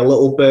it like a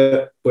little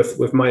bit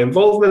with my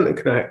involvement and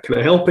kind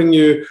of helping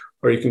you,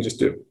 or you can just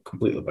do it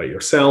completely by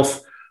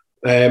yourself.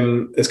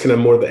 It's kind of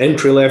more the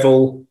entry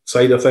level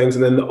side of things,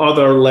 and then the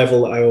other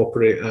level that I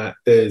operate at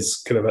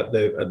is kind of at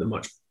the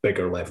much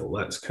bigger level.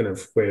 That's kind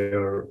of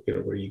where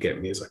you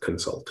get me as a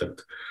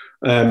consultant,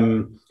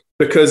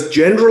 because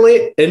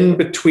generally in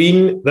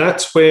between,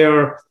 that's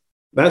where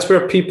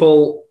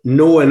people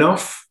know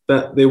enough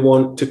that they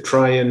want to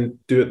try and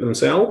do it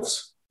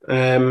themselves.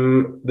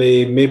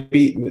 They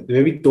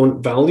maybe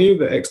don't value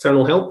the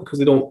external help because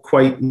they don't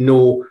quite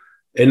know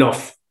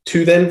enough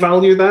to then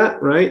value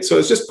that, right? So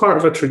it's just part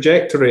of a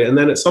trajectory. And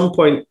then at some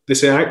point they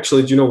say,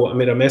 actually, do you know what? I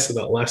made a mess of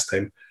that last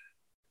time.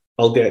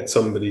 I'll get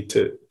somebody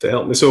to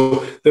help me.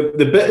 So the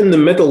bit in the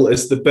middle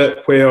is the bit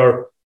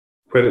where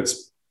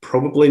it's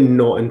probably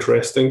not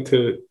interesting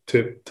to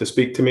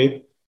speak to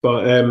me.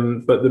 But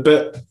the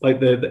bit like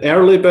the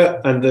early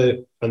bit and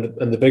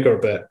the bigger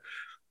bit,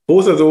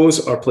 both of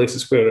those are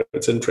places where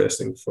it's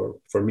interesting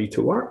for me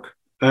to work.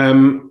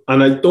 And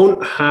I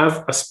don't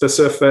have a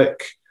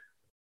specific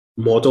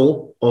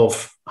model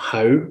of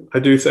how I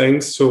do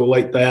things. So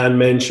like Diane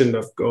mentioned,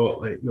 I've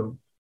got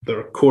there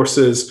are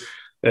courses.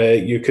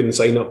 You can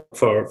sign up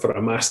for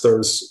a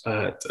master's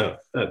at the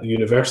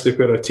university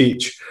where I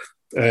teach.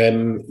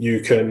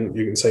 You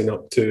can sign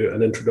up to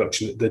an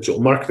introduction to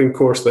digital marketing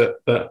course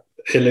that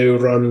Hello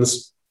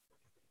runs.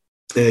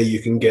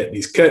 You can get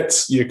these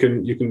kits. You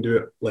can do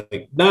it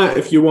like that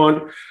if you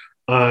want.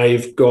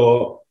 I've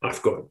got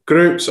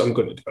groups. I'm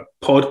going to do a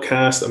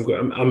podcast.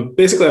 I'm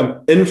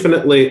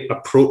infinitely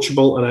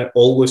approachable, and I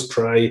always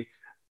try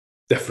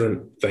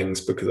different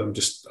things because I'm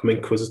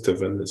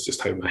inquisitive, and it's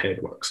just how my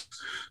head works.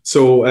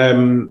 So,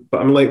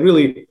 but I'm like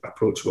really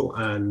approachable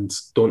and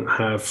don't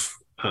have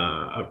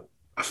a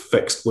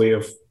fixed way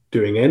of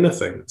doing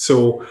anything.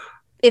 So,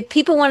 if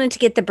people wanted to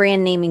get the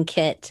brand naming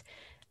kit,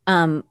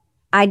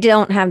 I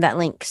don't have that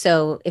link.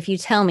 So if you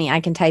tell me, I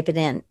can type it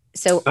in.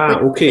 So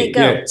okay,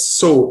 yeah.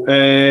 So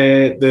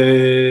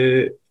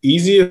the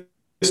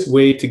easiest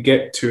way to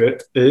get to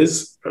it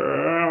is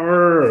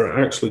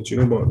Actually, do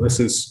you know what? This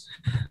is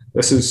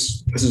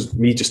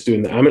me just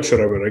doing the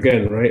amateur hour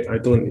again, right? I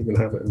don't even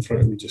have it in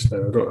front of me just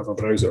now. I don't have a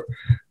browser.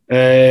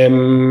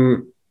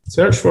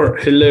 Search for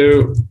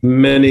Hello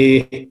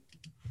Mini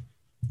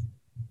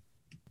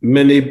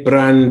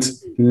brand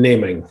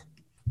naming.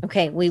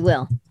 Okay, we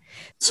will.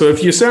 So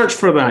if you search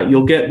for that,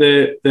 you'll get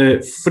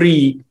the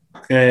free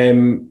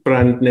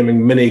brand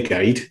naming mini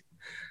guide,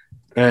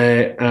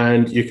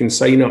 and you can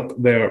sign up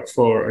there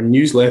for a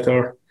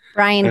newsletter.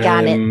 Brian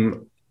got it.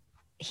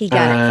 He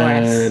got it for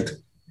us.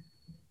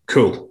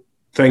 Cool.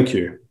 Thank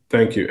you.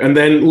 And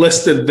then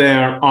listed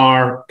there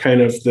are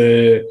kind of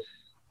the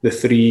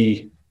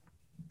three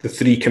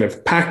kind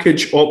of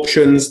package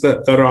options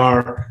that there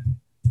are.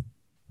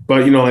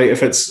 But like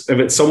if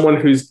it's someone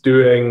who's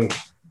doing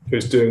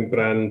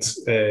brand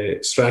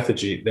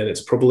strategy, then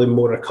it's probably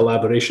more a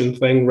collaboration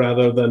thing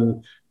rather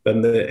than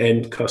the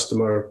end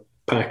customer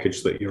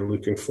package that you're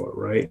looking for,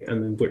 right?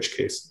 And in which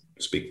case,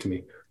 speak to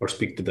me or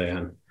speak to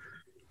Diane.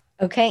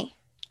 Okay,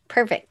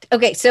 perfect.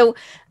 Okay, so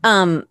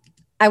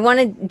I want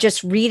to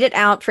just read it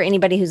out for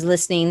anybody who's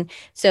listening.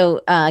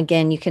 So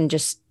again, you can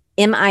just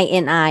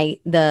MINI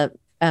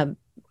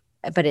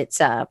but it's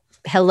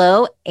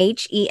hello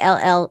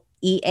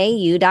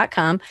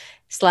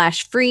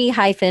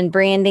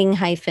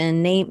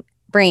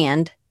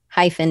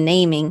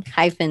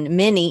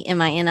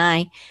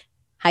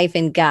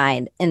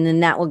and then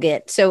that will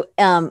get so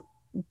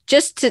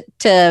just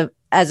to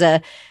as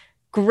a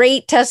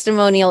great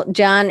testimonial,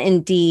 John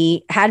and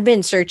Dee had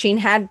been searching,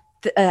 had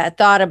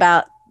thought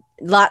about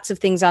lots of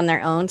things on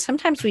their own.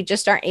 Sometimes we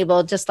just aren't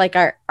able, just like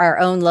our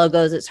own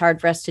logos, it's hard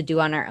for us to do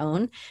on our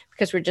own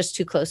because we're just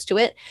too close to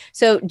it.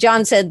 So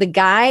John said the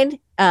guide,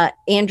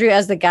 Andrew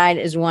as the guide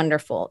is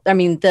wonderful. I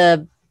mean,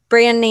 the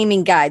brand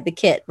naming guide, the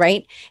kit,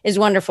 right, is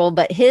wonderful,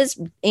 but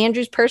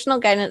Andrew's personal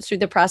guidance through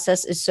the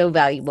process is so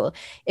valuable.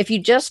 If you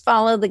just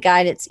follow the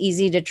guide, it's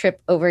easy to trip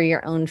over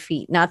your own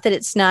feet. Not that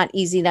it's not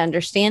easy to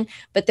understand,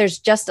 but there's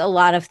just a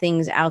lot of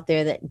things out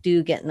there that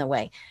do get in the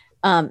way.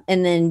 And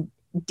then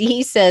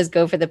Dee says,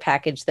 go for the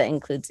package that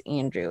includes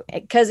Andrew,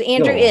 because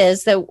Andrew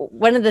is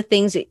one of the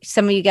things that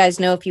some of you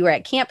guys know if you were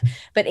at camp,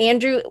 but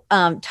Andrew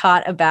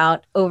taught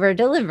about over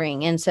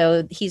delivering. And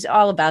so he's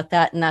all about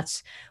that. And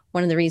that's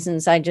one of the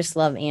reasons I just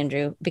love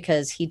Andrew,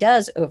 because he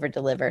does over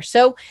deliver.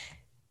 So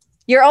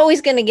you're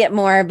always going to get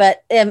more,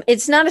 but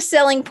it's not a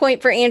selling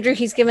point for Andrew.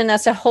 He's given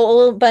us a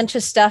whole bunch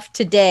of stuff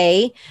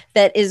today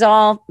that is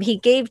all he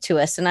gave to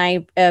us. And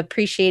I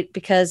appreciate,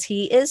 because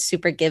he is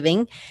super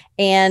giving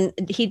and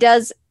he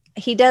does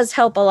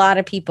help a lot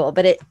of people,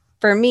 but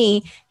for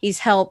me, he's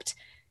helped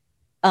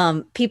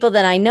people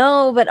that I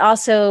know, but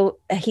also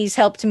he's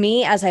helped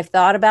me as I've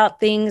thought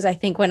about things. I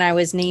think when I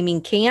was naming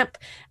camp,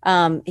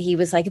 he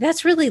was like,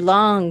 that's really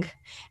long.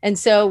 And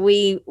so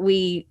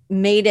we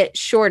made it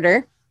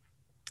shorter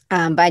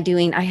by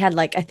doing, I had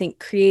I think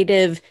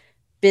Creative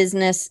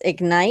Business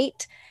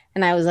Ignite.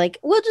 And I was like,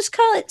 we'll just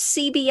call it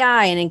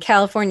CBI. And in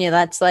California,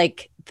 that's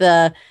like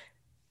the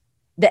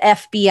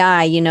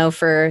FBI,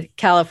 for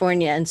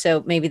California. And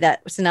so maybe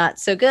that was not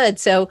so good.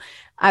 So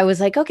I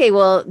was like, okay,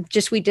 well,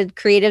 we did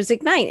Creatives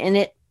Ignite,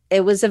 and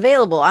it was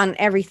available on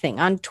everything,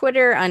 on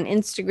Twitter, on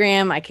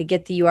Instagram. I could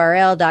get the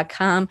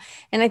URL.com.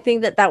 And I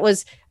think that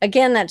was,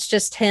 again, that's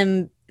just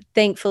him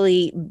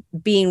thankfully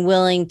being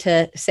willing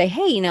to say,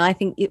 hey, I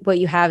think what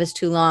you have is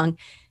too long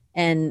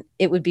and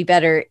it would be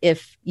better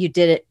if you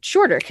did it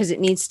shorter, because it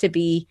needs to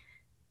be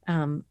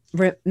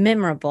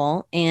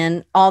memorable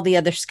and all the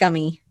other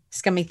scummy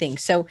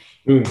things. So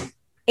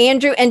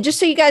Andrew, and just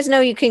so you guys know,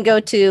 you can go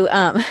to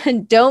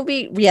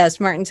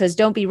Martin says,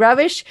 don't be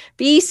rubbish,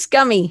 be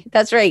scummy.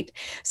 That's right.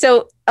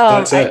 So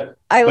that's it.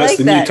 I that's like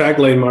the that. New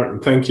tagline, Martin.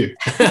 Thank you.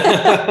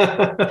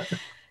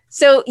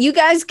 So you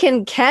guys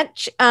can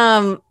catch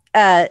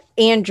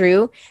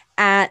Andrew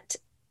at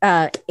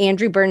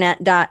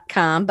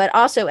andrewburnett.com, but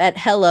also at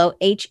hello,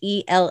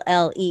 HELLEAU.com.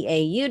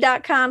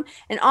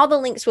 And all the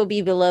links will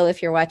be below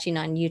if you're watching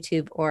on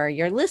YouTube or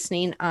you're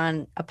listening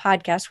on a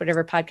podcast,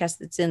 whatever podcast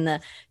that's in the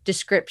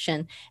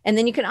description. And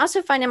then you can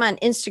also find him on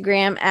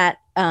Instagram at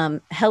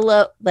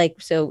hello,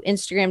 so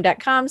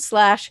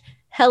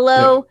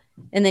Instagram.com/hello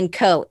and then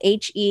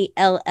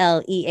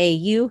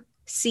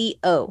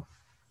HELLEAUCO.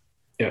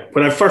 Yeah.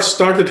 When I first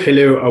started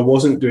Hello, I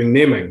wasn't doing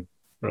naming.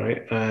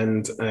 Right.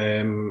 And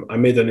I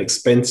made an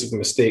expensive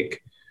mistake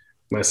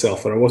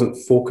myself, and I wasn't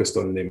focused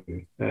on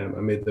naming.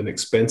 I made an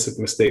expensive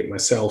mistake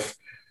myself.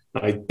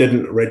 I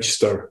didn't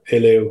register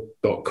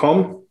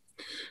hello.com.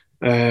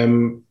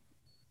 And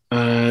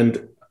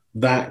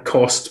that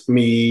cost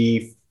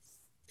me,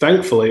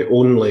 thankfully,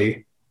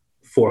 only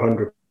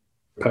 £400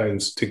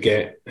 to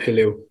get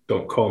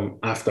hello.com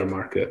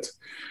aftermarket.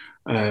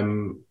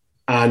 And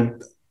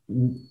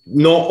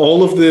not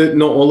all of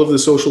the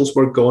socials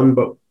were gone,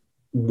 but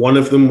one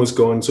of them was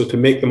gone. So to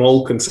make them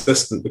all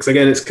consistent, because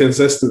again, it's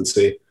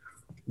consistency,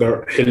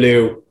 they're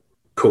Hello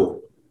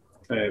Co.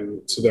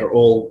 So they're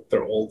all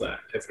that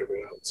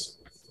everywhere else.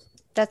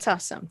 That's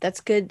awesome. That's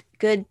good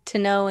to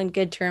know and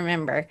good to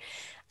remember.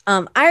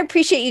 I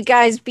appreciate you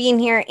guys being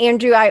here.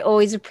 Andrew, I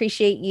always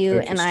appreciate you.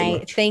 Thank you so I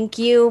much. thank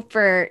you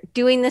for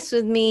doing this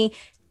with me.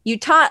 You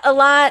taught a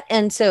lot.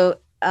 And so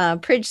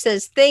Pridge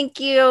says, thank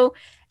you.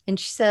 And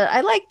she said,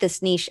 I like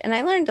this niche and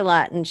I learned a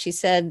lot. And she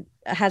said,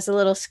 it has a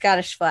little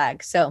Scottish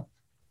flag. So.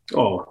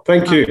 Oh,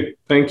 thank you.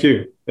 Thank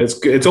you.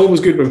 It's always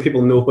good when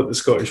people know what the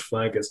Scottish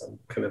flag is. I'm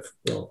kind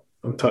of,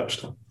 I'm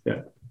touched.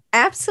 Yeah.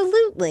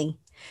 Absolutely.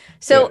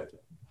 So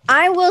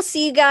I will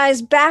see you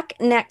guys back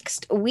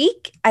next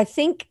week. I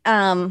think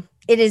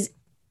it is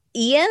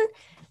Ian.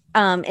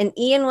 And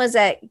Ian was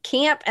at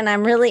camp, and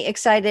I'm really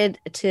excited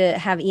to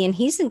have Ian.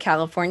 He's in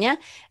California,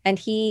 and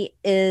he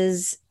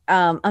is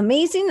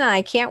amazing. And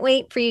I can't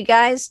wait for you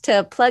guys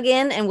to plug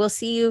in, and we'll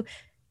see you.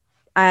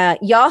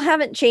 Y'all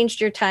haven't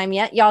changed your time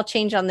yet. Y'all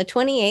change on the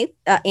 28th,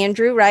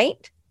 Andrew,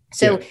 right?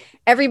 So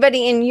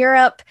everybody in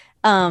Europe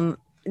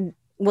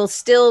will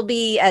still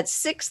be at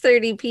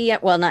 6:30 p.m.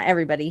 Well, not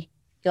everybody.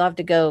 You'll have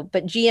to go,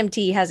 but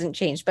GMT hasn't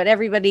changed. But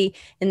everybody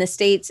in the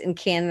States and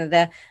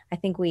Canada, I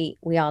think we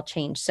all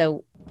changed.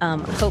 So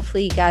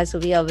hopefully you guys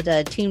will be able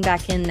to tune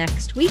back in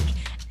next week,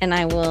 and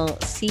I will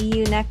see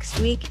you next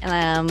week.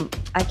 And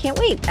I can't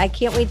wait. I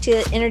can't wait to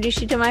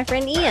introduce you to my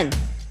friend Ian.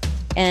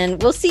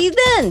 And we'll see you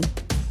then.